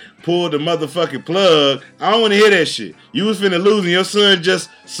allegedly pulled the motherfucking plug. I don't want to hear that shit. You was finna lose, and your son just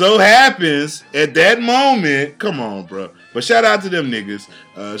so happens at that moment. Come on, bro. But shout out to them niggas.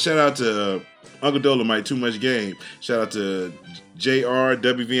 Shout out to Uncle Dolomite, Too Much Game. Shout out to JR,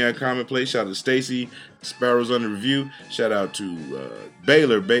 WVN Commonplace. Shout out to Stacy, Sparrows Under Review. Shout out to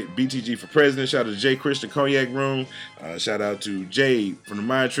Baylor, BTG for President. Shout out to Jay Christian Cognac Room. Shout out to Jay from the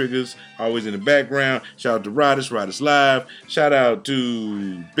Mind Triggers, always in the background. Shout out to Riders Live. Shout out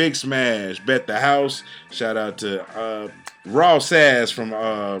to Big Smash, Bet the House. Shout out to Raw Sass from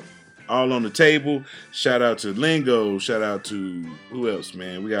All on the Table. Shout out to Lingo. Shout out to who else,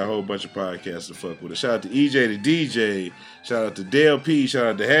 man? We got a whole bunch of podcasts to fuck with us. Shout out to EJ the DJ. Shout out to Dale P. Shout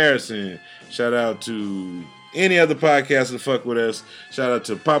out to Harrison. Shout out to any other podcast to fuck with us. Shout out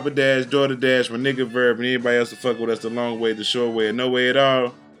to Papa Dash, Daughter Dash, my nigga Verb, and anybody else to fuck with us the long way, the short way, and no way at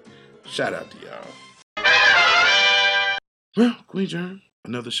all. Shout out to y'all. Well, Queen Germ,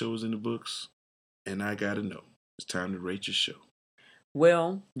 another show is in the books, and I gotta know. It's time to rate your show.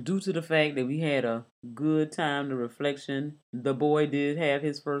 Well, due to the fact that we had a good time, the reflection, the boy did have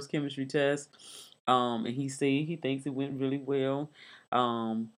his first chemistry test, and he said he thinks it went really well.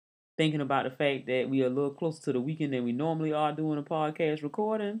 Thinking about the fact that we are a little closer to the weekend than we normally are doing a podcast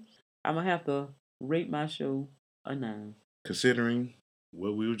recording, I'm going to have to rate my show a 9. Considering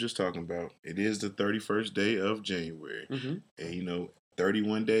what we were just talking about, it is the 31st day of January, and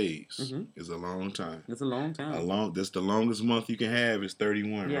 31 days is a long time. It's a long time. That's the longest month you can have is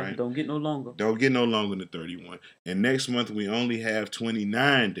 31, right? Don't get no longer. Don't get no longer than 31. And next month we only have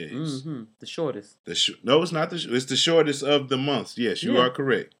 29 days. The shortest. No, it's not. It's the shortest of the months. Yes, you are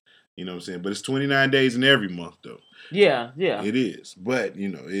correct. You know what I'm saying? But it's 29 days in every month, though. Yeah. It is. But,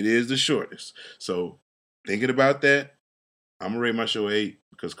 it is the shortest. So, thinking about that, I'm going to rate my show 8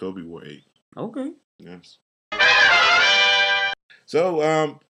 because Kobe wore 8. Okay. Yes.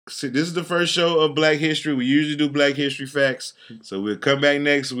 So, this is the first show of Black History. We usually do Black History Facts. So, we'll come back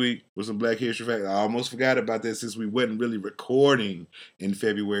next week with some Black History Facts. I almost forgot about that since we wasn't really recording in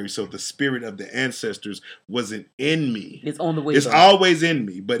February. So, the spirit of the ancestors wasn't in me. It's on the way. It's always in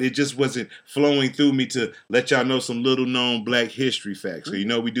me, but it just wasn't flowing through me to let y'all know some little known Black History Facts.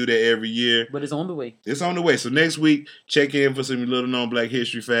 So, we do that every year. But it's on the way. It's on the way. So, next week, check in for some little known Black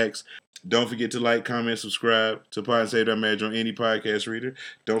History Facts. Don't forget to like, comment, subscribe to Poddin Save Our Marriage on any podcast reader.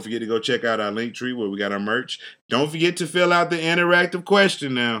 Don't forget to go check out our link tree where we got our merch. Don't forget to fill out the interactive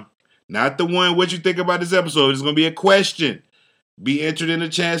question now. Not the one, what you think about this episode. It's going to be a question. Be entered in a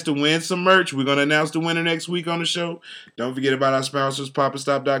chance to win some merch. We're going to announce the winner next week on the show. Don't forget about our sponsors,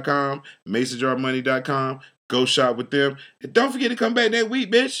 PapaStop.com, MasonJarMoney.com. Go shop with them. And don't forget to come back that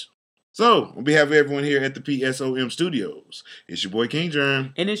week, bitch. So, on behalf of everyone here at the PSOM Studios, it's your boy King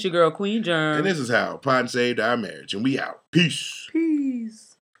Germ. And it's your girl Queen Germ. And this is how Poddin saved our marriage. And we out. Peace.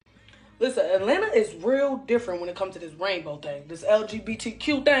 Listen, Atlanta is real different when it comes to this rainbow thing. This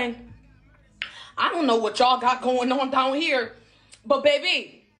LGBTQ thing. I don't know what y'all got going on down here. But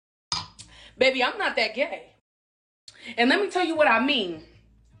baby, I'm not that gay. And let me tell you what I mean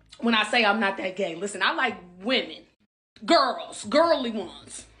when I say I'm not that gay. Listen, I like women. Girls. Girly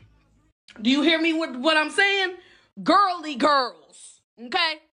ones. Do you hear me with what I'm saying? Girly girls.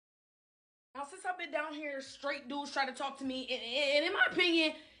 Okay? Now, since I've been down here, straight dudes try to talk to me. And in my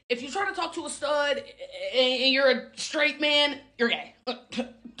opinion, if you try to talk to a stud and you're a straight man, you're gay.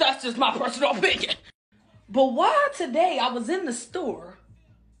 That's just my personal opinion. But why today I was in the store,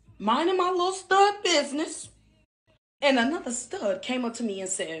 minding my little stud business, and another stud came up to me and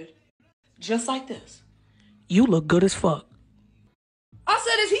said, just like this, "You look good as fuck." I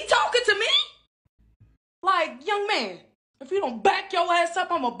said, is he talking to me? Like, young man, if you don't back your ass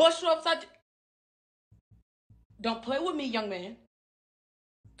up, I'm gonna bust you upside. Don't play with me, young man.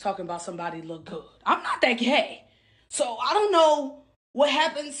 Talking about somebody look good. I'm not that gay. So I don't know what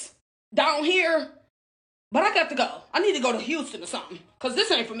happens down here, but I got to go. I need to go to Houston or something, because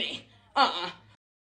this ain't for me.